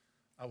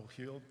 I will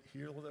heal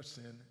their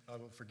sin. I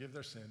will forgive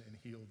their sin and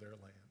heal their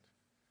land.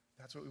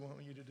 That's what we want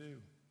you to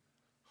do.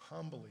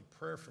 Humbly,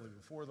 prayerfully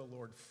before the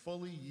Lord,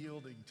 fully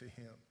yielding to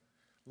him,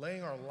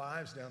 laying our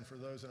lives down for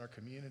those in our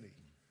community,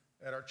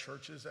 at our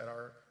churches, at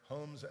our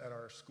homes, at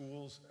our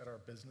schools, at our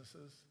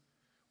businesses,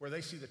 where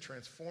they see the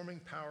transforming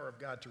power of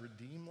God to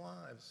redeem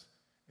lives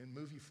and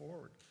move you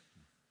forward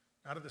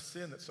out of the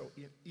sin that so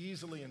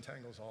easily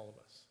entangles all of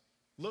us.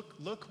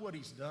 Look what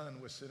he's done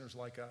with sinners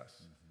like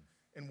us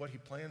and what he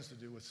plans to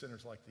do with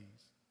sinners like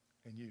these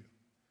and you.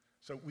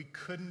 So we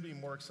couldn't be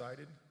more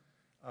excited.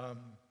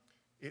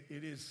 It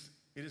is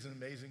an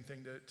amazing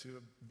thing to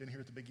have been here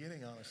at the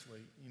beginning, honestly.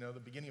 You know, the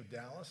beginning of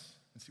Dallas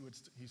and see what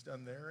he's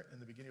done there, and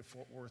the beginning of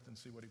Fort Worth and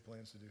see what he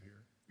plans to do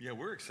here. Yeah,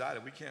 we're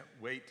excited. We can't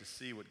wait to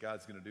see what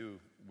God's going to do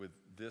with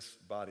this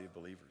body of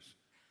believers.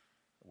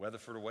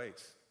 Weatherford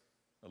awaits.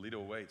 Alito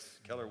awaits.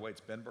 Keller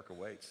awaits. Benbrook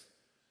awaits.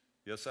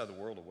 The other side of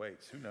the world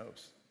awaits. Who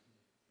knows?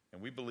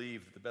 And we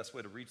believe that the best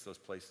way to reach those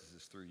places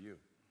is through you.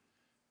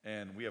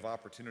 And we have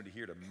opportunity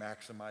here to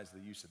maximize the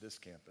use of this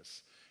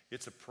campus.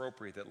 It's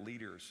appropriate that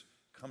leaders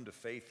come to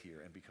faith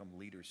here and become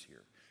leaders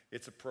here.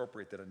 It's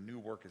appropriate that a new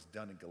work is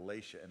done in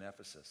Galatia and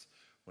Ephesus.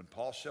 When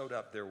Paul showed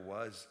up, there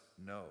was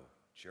no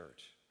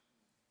church.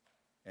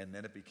 And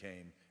then it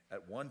became,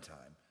 at one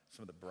time,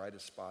 some of the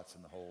brightest spots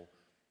in the whole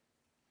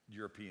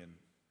European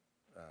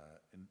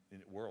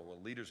world, well,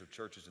 leaders of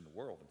churches in the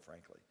world, and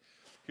frankly.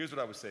 Here's what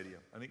I would say to you.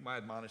 I think my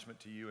admonishment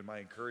to you and my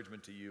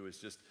encouragement to you is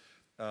just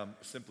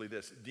simply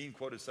this. Dean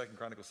quoted 2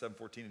 Chronicles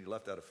 7:14, and he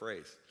left out a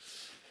phrase.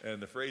 And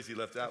the phrase he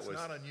left out was...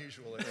 It's not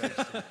unusual.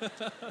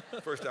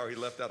 First hour, he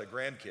left out a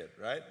grandkid,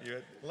 right?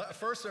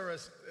 First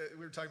service,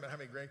 we were talking about how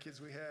many grandkids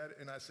we had,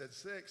 and I said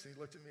 6, and he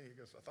looked at me and he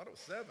goes, I thought it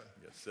was 7.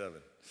 Yeah,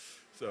 7.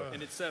 So,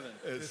 and it's 7.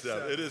 It's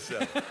 7. It is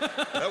 7.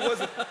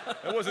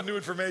 That wasn't new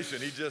information.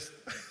 He just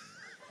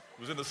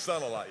was in the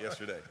sun a lot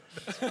yesterday.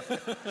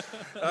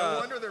 No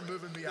wonder they're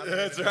moving me out.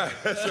 That's right.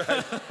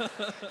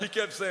 He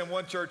kept saying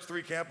 1 church,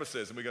 3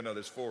 campuses, and we go, no,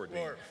 there's 4. Dean.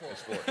 4.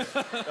 There's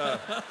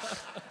 4.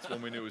 That's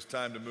when we knew it was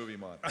time to move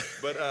him on.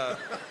 But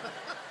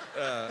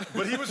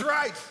he was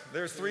right.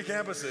 There's 3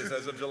 campuses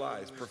as of July.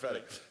 It's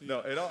prophetic.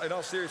 No, in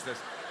all seriousness.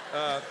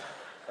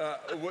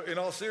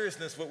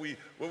 What we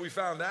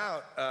found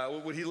out,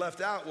 what he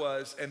left out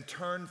was, and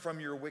turn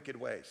from your wicked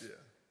ways. Yeah.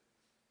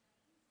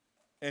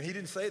 And he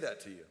didn't say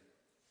that to you.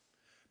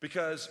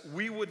 Because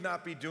we would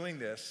not be doing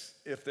this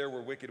if there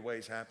were wicked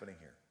ways happening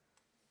here.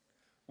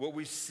 What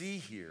we see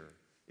here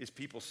is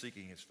people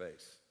seeking his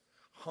face,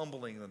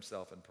 humbling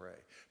themselves and pray.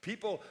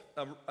 People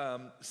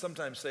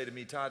sometimes say to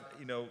me, Todd,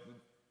 you know,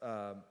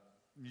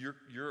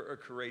 you're a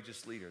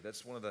courageous leader.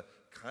 That's one of the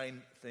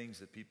kind things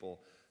that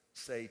people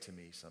say to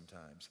me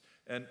sometimes.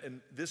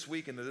 And this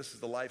week, and this is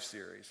the Life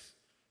series,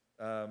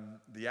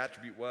 the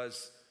attribute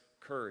was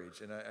courage.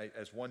 And I,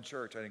 as one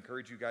church, I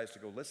encourage you guys to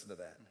go listen to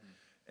that.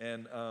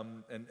 And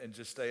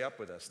just stay up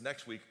with us.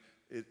 Next week,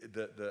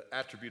 the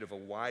attribute of a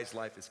wise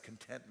life is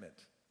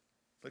contentment.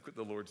 Look what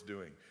the Lord's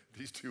doing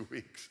these 2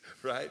 weeks,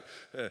 right?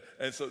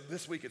 And so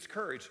this week it's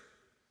courage.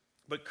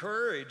 But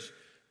courage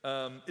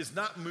is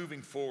not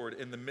moving forward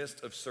in the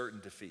midst of certain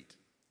defeat.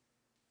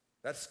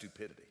 That's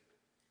stupidity.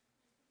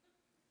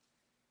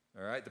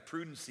 All right? The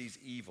prudent sees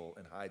evil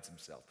and hides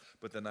himself,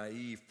 but the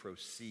naive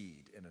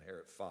proceed and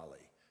inherit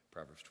folly,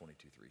 Proverbs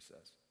 22:3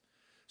 says.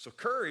 So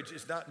courage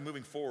is not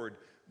moving forward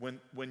when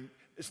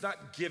it's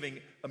not giving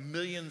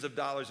millions of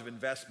dollars of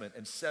investment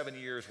and 7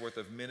 years worth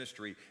of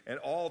ministry and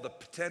all the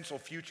potential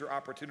future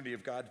opportunity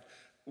of God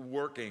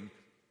working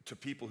to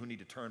people who need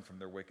to turn from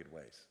their wicked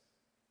ways.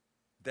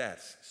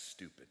 That's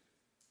stupid.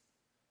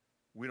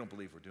 We don't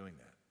believe we're doing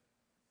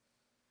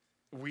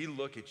that. We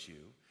look at you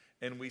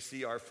and we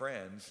see our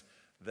friends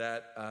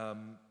that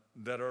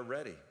are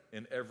ready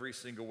in every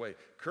single way.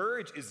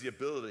 Courage is the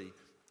ability,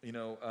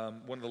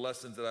 one of the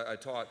lessons that I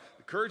taught,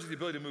 courage is the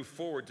ability to move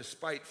forward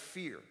despite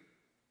fear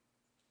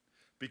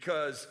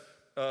because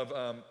of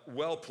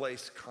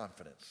well-placed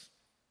confidence.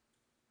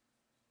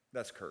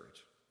 That's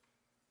courage.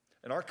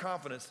 And our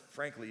confidence,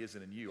 frankly,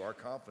 isn't in you. Our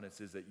confidence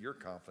is that your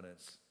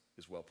confidence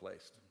is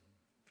well-placed.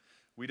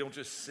 We don't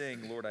just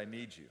sing, Lord, I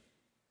need you.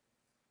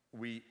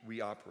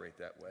 We operate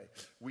that way.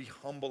 We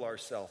humble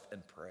ourselves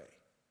and pray.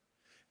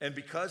 And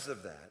because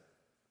of that,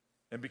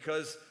 and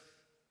because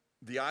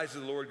the eyes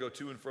of the Lord go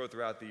to and fro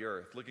throughout the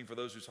earth, looking for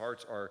those whose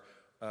hearts are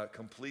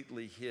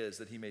completely his,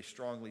 that he may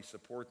strongly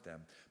support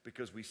them,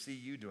 because we see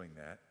you doing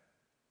that,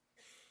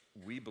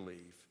 we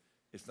believe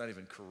it's not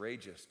even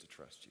courageous to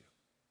trust you.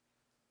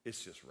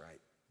 It's just right.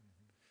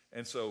 Mm-hmm.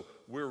 And so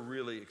we're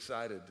really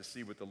excited to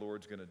see what the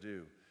Lord's going to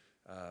do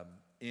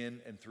in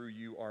and through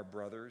you, our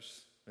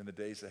brothers, in the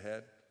days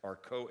ahead, our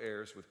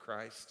co-heirs with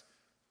Christ,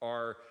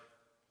 our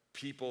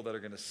people that are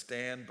going to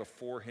stand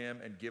before him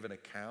and give an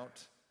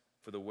account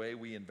for the way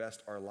we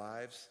invest our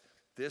lives.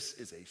 This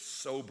is a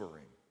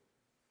sobering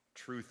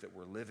truth that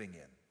we're living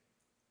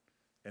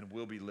in and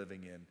will be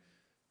living in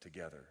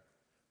together.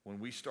 When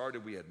we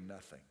started, we had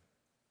nothing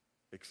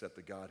except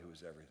the God who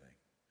is everything.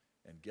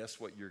 And guess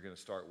what you're going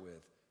to start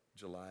with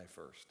July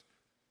 1st?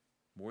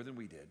 More than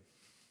we did.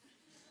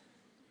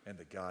 And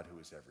the God who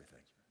is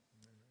everything.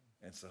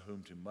 And so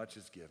whom to much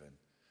is given,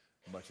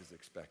 much is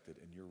expected,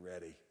 and you're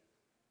ready.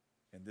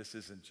 And this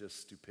isn't just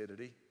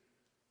stupidity,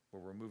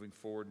 where we're moving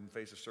forward in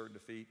face of certain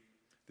defeat.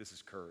 This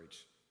is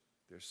courage.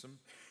 There's some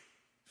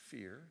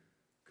fear,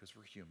 because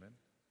we're human,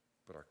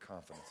 but our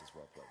confidence is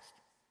well placed.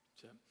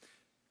 So,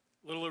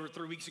 a little over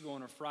 3 weeks ago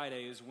on a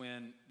Friday is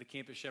when the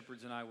Campus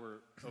Shepherds and I were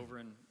over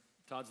in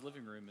Todd's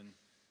living room, and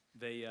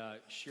they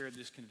shared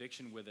this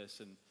conviction with us.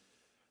 And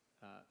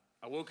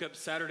I woke up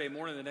Saturday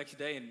morning the next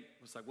day and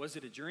was like, was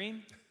it a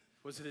dream?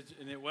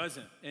 And it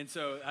wasn't. And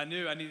so I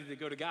knew I needed to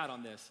go to God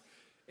on this.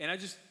 And I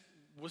just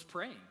was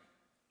praying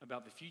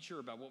about the future,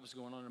 about what was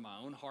going on in my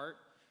own heart,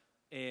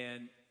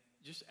 and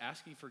just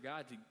asking for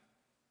God to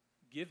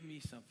give me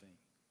something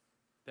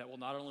that will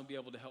not only be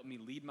able to help me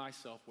lead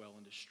myself well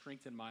and to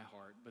strengthen my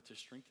heart, but to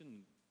strengthen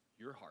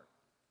your heart,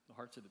 the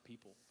hearts of the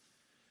people.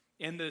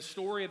 And the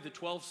story of the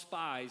 12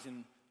 spies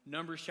in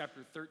Numbers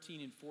chapter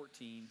 13 and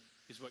 14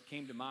 is what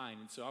came to mind.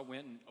 And so I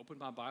went and opened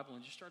my Bible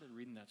and just started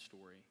reading that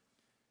story.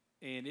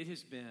 And it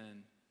has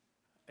been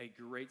a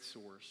great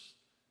source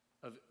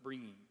of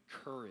bringing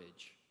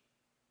courage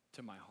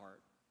to my heart.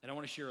 And I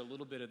want to share a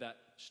little bit of that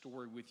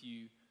story with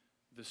you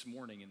this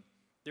morning. And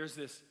there's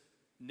this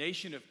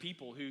nation of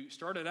people who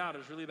started out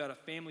as really about a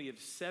family of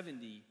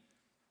 70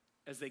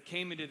 as they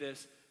came into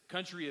this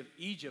country of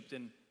Egypt,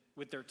 and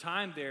with their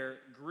time there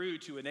grew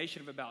to a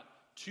nation of about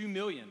 2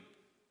 million.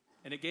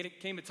 And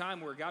it came a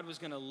time where God was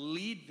going to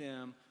lead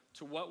them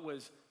to what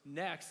was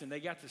next, and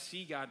they got to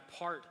see God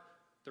part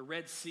the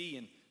Red Sea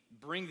and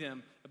bring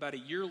them about a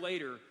year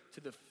later to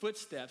the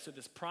footsteps of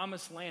this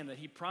promised land that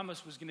he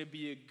promised was going to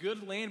be a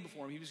good land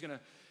before him. He was going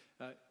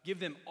to give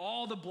them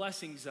all the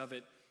blessings of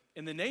it.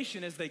 And the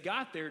nation, as they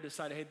got there,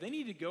 decided, hey, they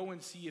need to go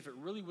and see if it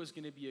really was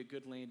going to be a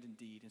good land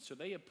indeed. And so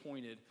they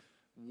appointed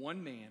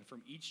one man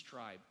from each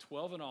tribe,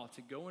 12 in all,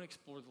 to go and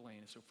explore the land.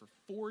 And so for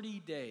 40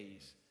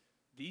 days,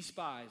 these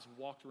spies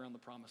walked around the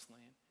promised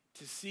land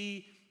to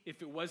see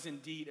if it was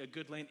indeed a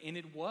good land, and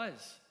it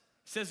was.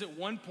 It says at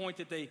one point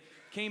that they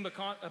came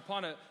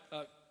upon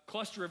a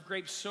cluster of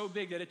grapes so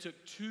big that it took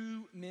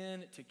 2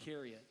 men to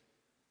carry it.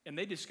 And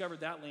they discovered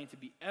that land to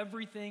be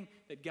everything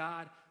that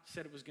God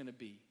said it was going to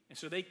be. And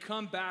so they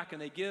come back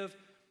and they give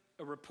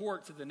a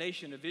report to the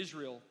nation of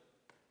Israel.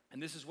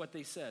 And this is what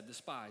they said, the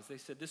spies. They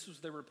said, this was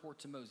their report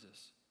to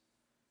Moses.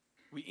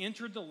 We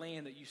entered the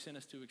land that you sent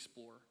us to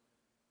explore.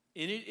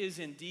 And it is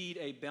indeed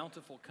a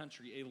bountiful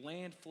country, a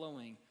land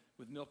flowing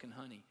with milk and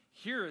honey.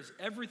 Here is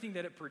everything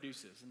that it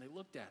produces. And they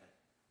looked at it.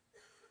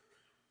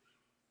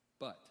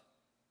 But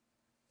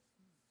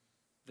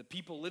the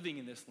people living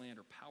in this land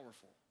are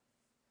powerful.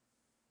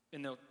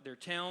 And their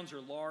towns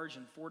are large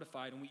and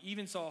fortified. And we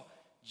even saw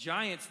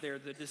giants there,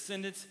 the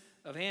descendants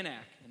of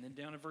Anak. And then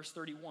down in verse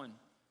 31,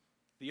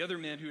 the other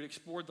men who had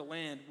explored the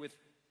land with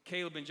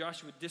Caleb and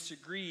Joshua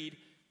disagreed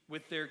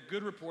with their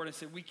good report and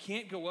said, we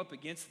can't go up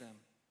against them,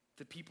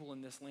 the people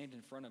in this land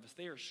in front of us.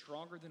 They are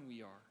stronger than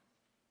we are.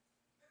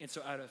 And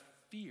so out of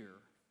fear,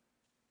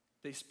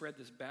 they spread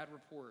this bad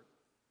report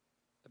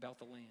about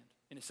the land.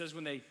 And it says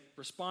when they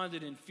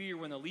responded in fear,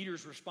 when the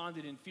leaders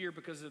responded in fear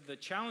because of the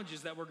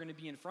challenges that were going to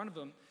be in front of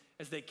them,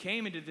 as they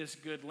came into this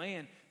good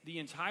land, the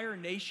entire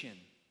nation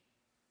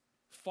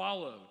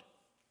followed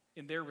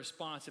in their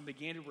response and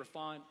began to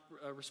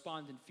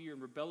respond in fear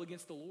and rebel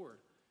against the Lord,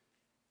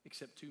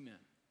 except 2 men.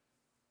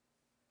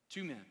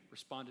 2 men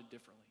responded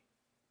differently,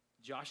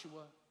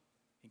 Joshua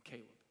and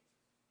Caleb.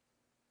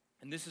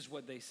 And this is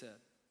what they said.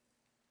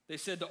 They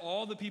said to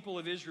all the people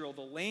of Israel,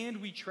 the land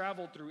we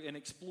traveled through and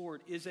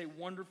explored is a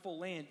wonderful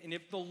land. And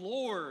if the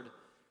Lord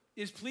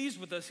is pleased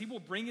with us, he will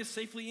bring us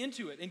safely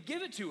into it and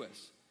give it to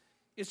us.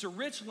 It's a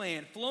rich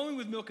land flowing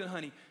with milk and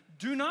honey.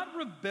 Do not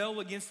rebel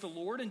against the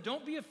Lord and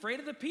don't be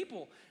afraid of the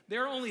people. They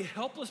are only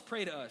helpless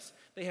prey to us.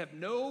 They have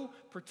no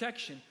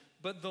protection,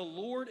 but the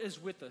Lord is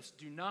with us.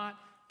 Do not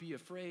be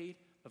afraid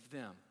of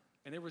them.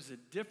 And there was a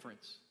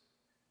difference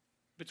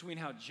between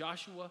how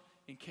Joshua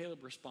and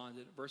Caleb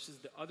responded versus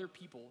the other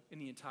people in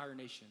the entire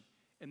nation.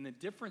 And the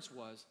difference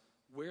was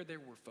where they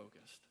were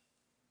focused.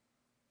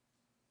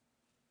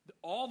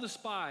 All the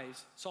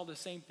spies saw the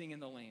same thing in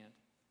the land.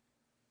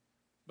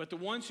 But the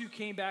ones who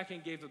came back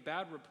and gave a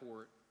bad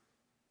report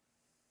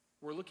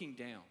were looking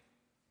down.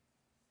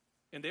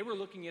 And they were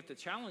looking at the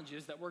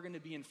challenges that were going to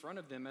be in front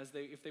of them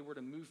if they were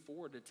to move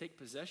forward, to take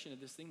possession of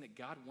this thing that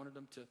God wanted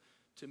them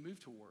to move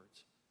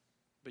towards.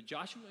 But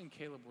Joshua and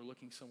Caleb were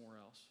looking somewhere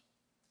else.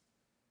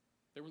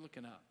 They were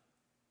looking up.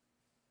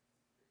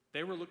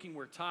 They were looking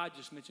where Todd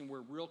just mentioned,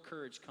 where real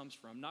courage comes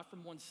from, not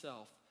from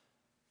oneself,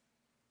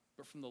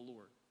 but from the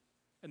Lord.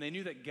 And they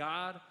knew that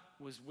God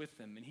was with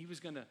them, and he was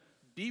going to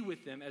be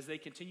with them as they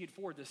continued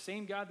forward. The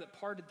same God that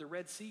parted the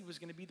Red Sea was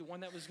going to be the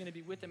one that was going to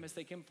be with them as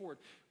they came forward.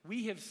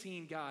 We have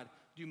seen God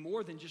do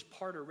more than just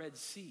part a Red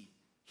Sea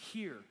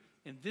here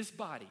in this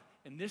body,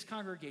 in this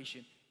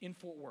congregation in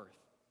Fort Worth.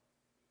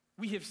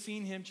 We have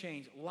seen him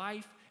change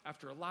life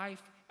after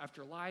life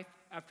after life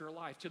after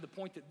life, to the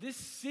point that this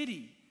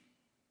city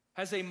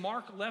has a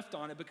mark left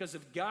on it because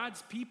of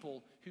God's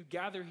people who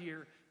gather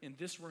here in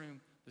this room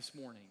this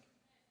morning.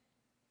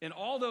 And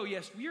although,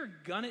 yes, we are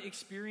going to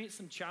experience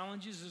some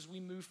challenges as we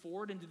move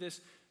forward into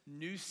this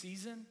new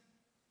season,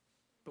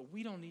 but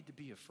we don't need to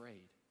be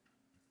afraid,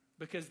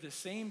 because the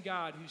same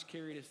God who's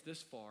carried us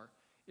this far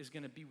is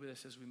going to be with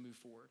us as we move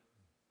forward.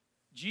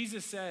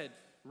 Jesus said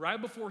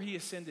right before he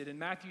ascended in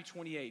Matthew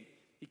 28,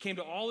 he came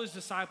to all his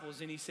disciples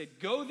and he said,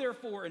 "Go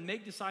therefore and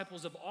make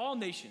disciples of all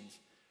nations,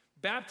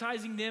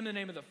 baptizing them in the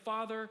name of the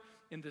Father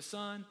and the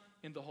Son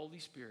and the Holy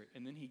Spirit."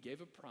 And then he gave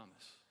a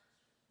promise,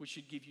 which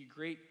should give you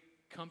great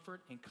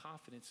comfort and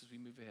confidence as we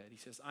move ahead. He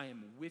says, "I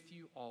am with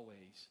you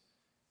always,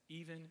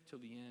 even till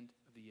the end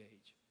of the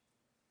age."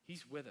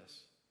 He's with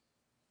us.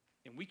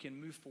 And we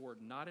can move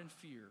forward not in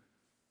fear,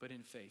 but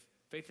in faith.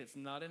 Faith that's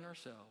not in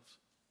ourselves,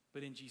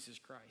 but in Jesus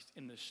Christ.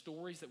 In the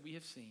stories that we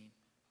have seen,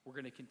 we're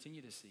going to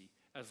continue to see,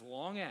 as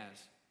long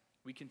as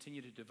we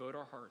continue to devote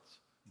our hearts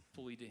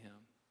fully to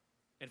him.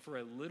 And for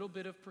a little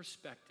bit of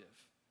perspective,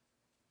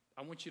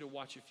 I want you to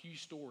watch a few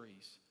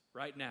stories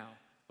right now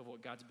of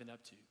what God's been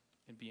up to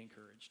and be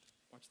encouraged.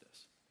 Watch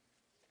this.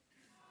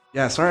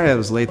 Yeah, sorry I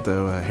was late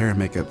though. Hair and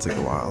makeup took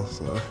a while,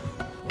 so.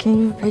 Can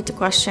you repeat the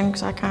question?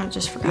 Because I kind of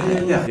just forgot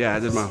it. Yeah, I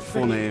did my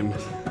full name.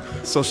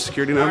 Social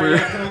security number,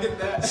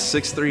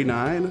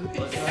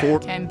 6394.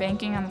 Okay, I'm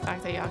banking on the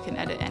fact that y'all can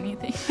edit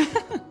anything.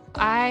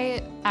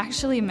 I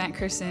actually met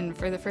Kirsten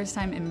for the first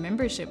time in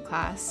membership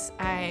class.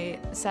 I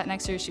sat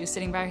next to her, she was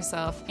sitting by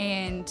herself,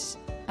 and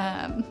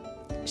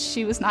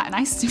she was not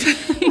nice to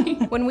me.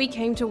 When we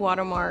came to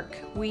Watermark,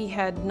 we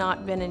had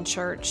not been in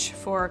church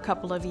for a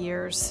couple of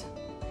years.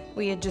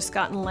 We had just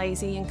gotten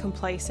lazy and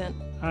complacent.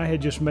 I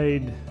had just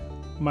made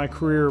my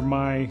career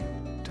my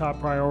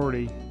top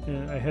priority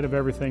ahead of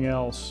everything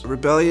else.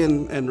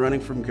 Rebellion and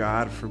running from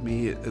God, for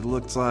me, it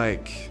looked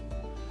like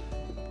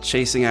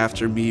chasing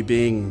after me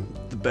being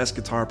the best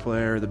guitar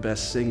player, the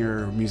best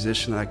singer, or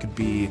musician that I could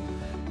be,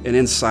 and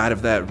inside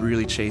of that,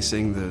 really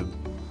chasing the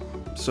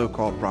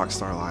so-called rock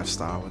star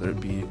lifestyle, whether it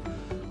be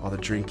all the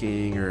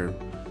drinking or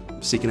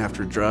seeking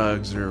after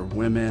drugs or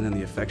women and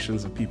the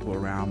affections of people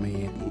around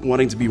me,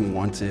 wanting to be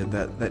wanted,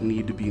 that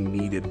need to be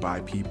needed by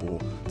people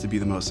to be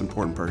the most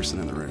important person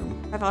in the room.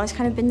 I've always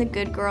kind of been the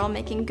good girl,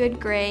 making good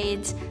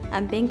grades,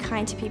 being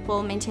kind to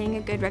people, maintaining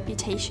a good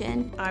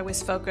reputation. I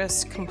was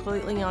focused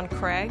completely on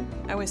Craig.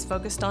 I was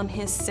focused on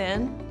his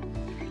sin.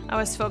 I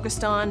was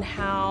focused on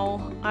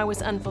how I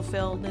was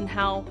unfulfilled and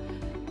how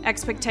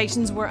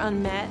expectations were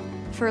unmet.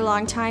 For a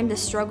long time, the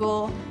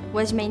struggle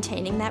was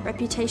maintaining that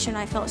reputation.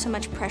 I felt so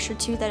much pressure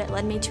to that it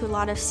led me to a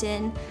lot of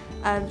sin,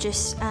 of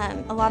just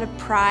a lot of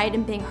pride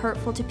and being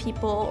hurtful to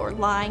people, or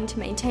lying to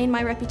maintain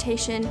my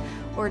reputation,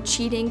 or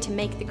cheating to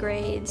make the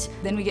grades.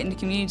 Then we get into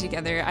community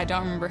together. I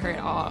don't remember her at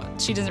all.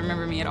 She doesn't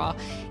remember me at all.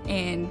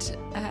 And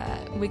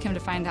we come to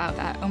find out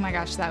that, oh my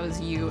gosh, that was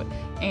you.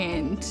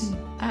 And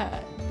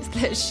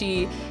that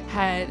she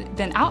had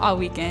been out all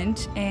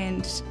weekend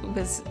and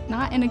was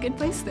not in a good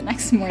place the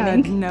next morning. I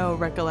had no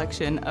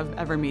recollection of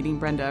ever meeting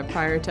Brenda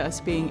prior to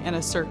us being in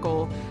a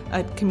circle,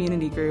 a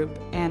community group,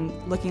 and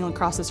looking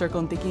across the circle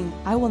and thinking,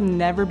 I will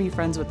never be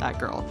friends with that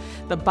girl.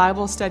 The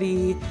Bible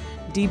study,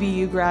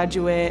 DBU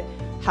graduate,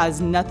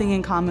 has nothing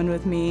in common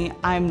with me.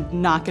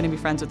 I'm not going to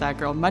be friends with that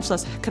girl, much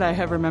less could I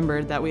have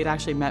remembered that we had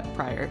actually met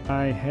prior.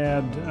 I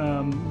had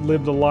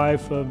lived a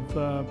life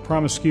of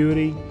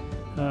promiscuity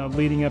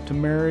leading up to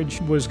marriage,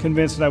 was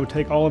convinced that I would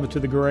take all of it to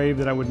the grave,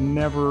 that I would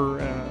never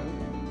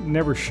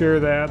share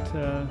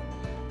that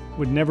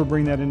would never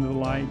bring that into the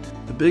light.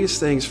 The biggest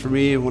things for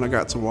me when I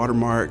got to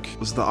Watermark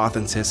was the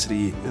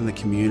authenticity and the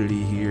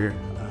community here.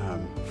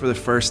 For the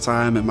first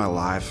time in my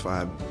life,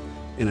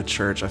 in a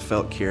church, I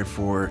felt cared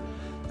for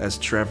as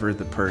Trevor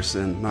the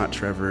person, not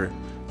Trevor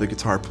the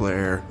guitar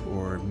player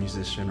or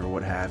musician or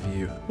what have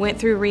you. Went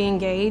through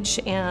Re-Engage,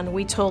 and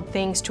we told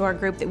things to our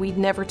group that we'd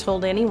never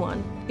told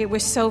anyone. It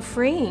was so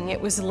freeing. It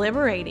was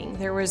liberating.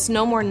 There was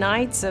no more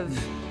nights of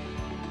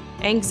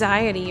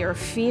anxiety or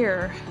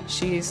fear.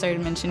 She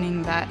started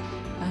mentioning that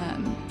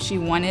she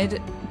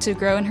wanted to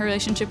grow in her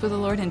relationship with the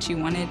Lord, and she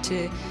wanted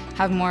to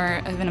have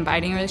more of an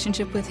abiding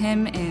relationship with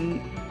Him. And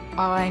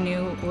all I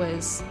knew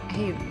was,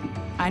 hey,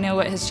 I know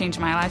what has changed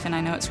my life, and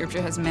I know what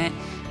Scripture has meant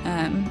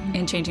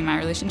in changing my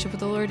relationship with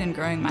the Lord and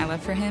growing my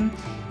love for Him.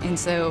 And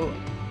so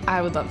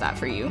I would love that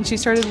for you. And she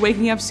started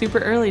waking up super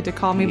early to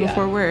call me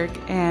before work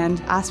and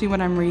ask me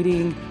what I'm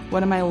reading,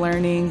 what am I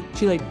learning.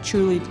 She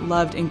truly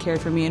loved and cared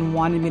for me and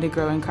wanted me to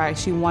grow in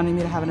Christ. She wanted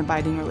me to have an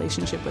abiding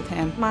relationship with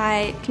Him.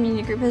 My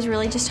community group has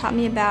really just taught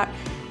me about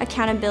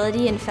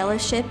accountability and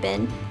fellowship,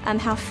 and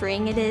how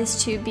freeing it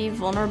is to be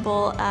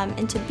vulnerable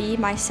and to be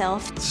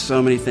myself.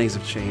 So many things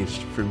have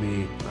changed for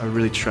me. I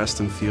really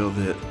trust and feel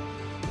that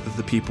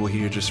the people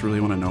here just really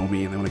want to know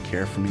me and they want to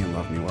care for me and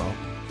love me well.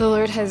 The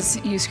Lord has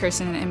used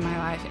Kirsten in my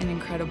life in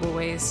incredible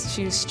ways.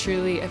 She's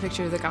truly a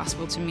picture of the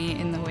gospel to me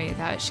in the way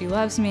that she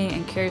loves me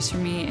and cares for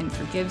me and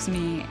forgives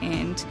me.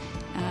 And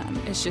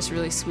it's just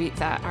really sweet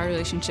that our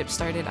relationship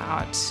started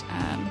out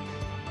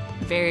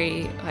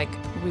very,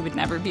 we would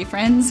never be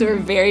friends. We're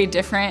very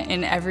different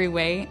in every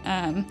way.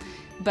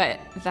 But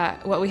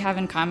that what we have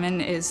in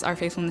common is our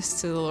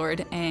faithfulness to the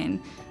Lord,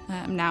 and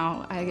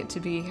now I get to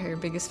be her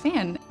biggest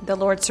fan. The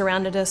Lord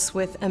surrounded us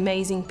with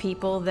amazing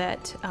people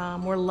that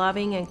were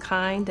loving and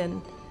kind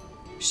and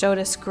showed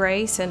us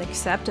grace and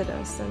accepted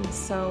us. And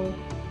so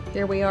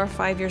here we are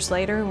 5 years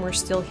later, and we're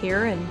still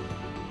here, and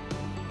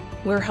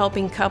we're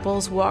helping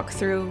couples walk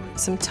through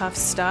some tough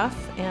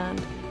stuff.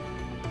 And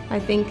I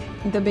think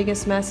the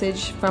biggest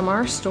message from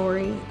our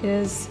story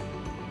is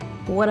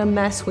what a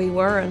mess we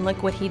were, and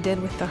look what He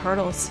did with the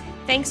hurdles.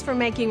 Thanks for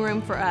making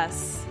room for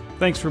us.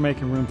 Thanks for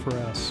making room for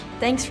us.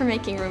 Thanks for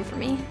making room for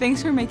me.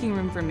 Thanks for making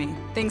room for me.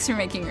 Thanks for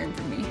making room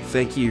for me.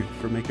 Thank you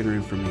for making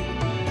room for me.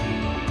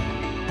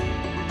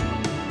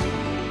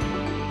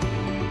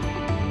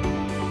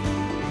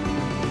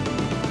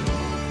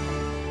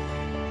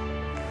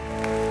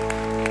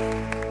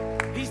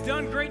 He's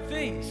done great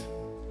things.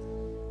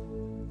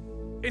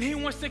 And He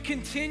wants to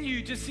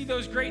continue to see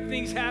those great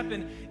things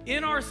happen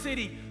in our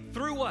city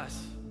through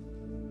us.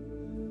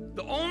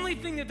 The only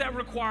thing that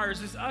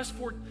requires is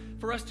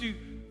for us to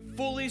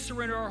fully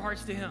surrender our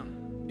hearts to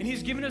Him. And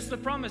He's given us the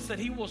promise that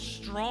He will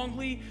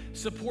strongly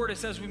support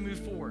us as we move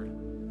forward.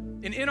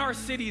 And in our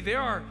city, there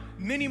are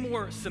many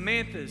more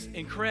Samanthas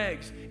and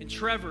Craigs and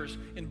Trevors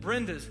and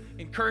Brendas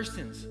and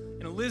Kirstens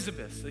and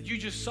Elizabeths that you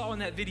just saw in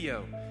that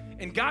video.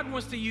 And God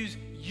wants to use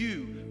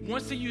you,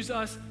 wants to use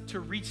us to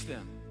reach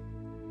them.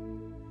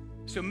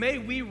 So may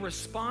we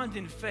respond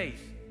in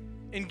faith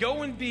and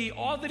go and be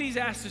all that He's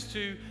asked us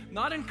to,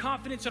 not in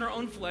confidence in our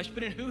own flesh,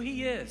 but in who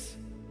He is,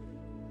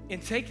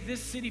 and take this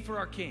city for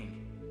our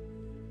King.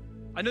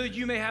 I know that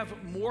you may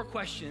have more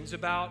questions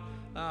about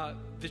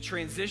the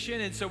transition,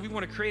 and so we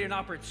want to create an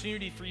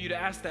opportunity for you to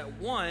ask that.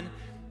 One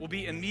will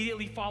be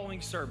immediately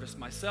following service.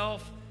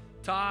 Myself,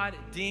 Todd,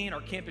 Dean,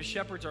 our campus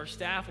shepherds, our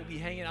staff will be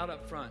hanging out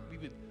up front. We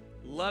would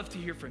love to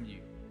hear from you,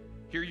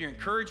 hear your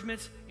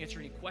encouragements, answer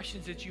any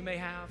questions that you may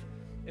have.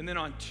 And then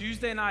on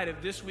Tuesday night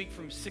of this week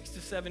from 6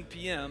 to 7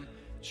 p.m.,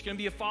 there's going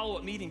to be a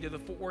follow-up meeting to the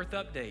Fort Worth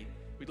update.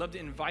 We'd love to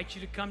invite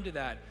you to come to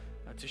that,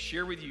 to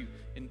share with you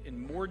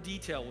in more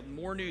detail, with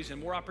more news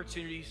and more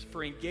opportunities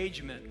for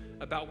engagement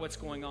about what's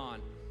going on.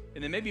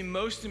 And then maybe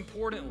most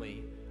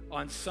importantly,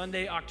 on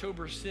Sunday,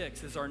 October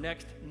 6th is our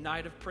next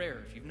night of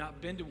prayer. If you've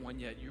not been to one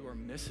yet, you are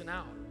missing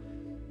out.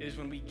 It is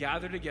when we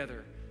gather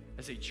together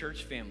as a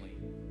church family.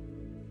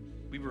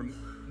 We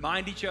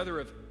remind each other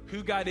of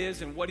who God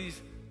is and what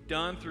He's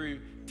done through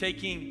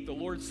taking the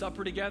Lord's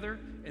Supper together,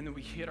 and then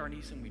we hit our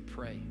knees and we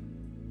pray.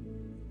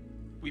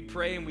 We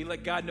pray and we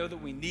let God know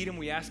that we need Him.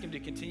 We ask Him to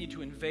continue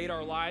to invade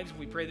our lives, and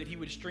we pray that He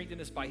would strengthen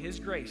us by His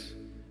grace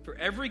for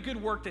every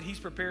good work that He's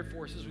prepared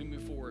for us as we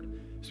move forward.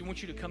 So we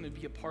want you to come and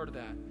be a part of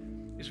that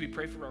as we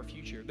pray for our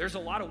future. There's a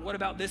lot of what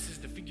about this is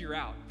to figure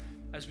out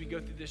as we go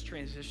through this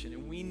transition,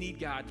 and we need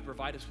God to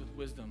provide us with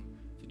wisdom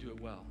to do it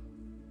well.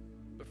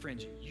 But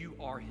friends, you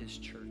are His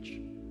church.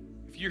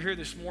 If you're here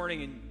this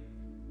morning and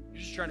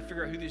you're just trying to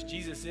figure out who this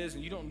Jesus is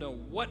and you don't know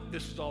what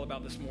this was all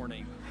about this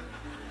morning,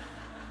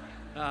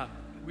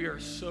 we are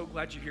so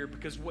glad you're here,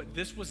 because what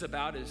this was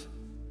about is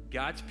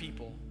God's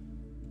people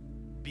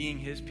being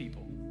His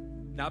people,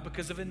 not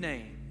because of a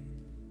name,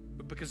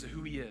 but because of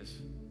who He is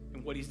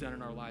and what He's done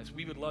in our lives.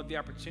 We would love the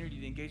opportunity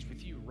to engage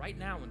with you right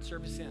now when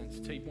service ends,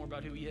 to tell you more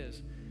about who He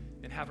is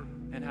and how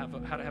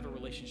to have a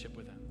relationship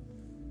with Him.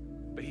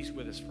 But He's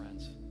with us,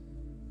 friends.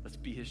 Let's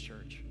be His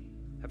church.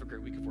 Have a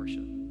great week of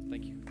worship.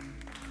 Thank you.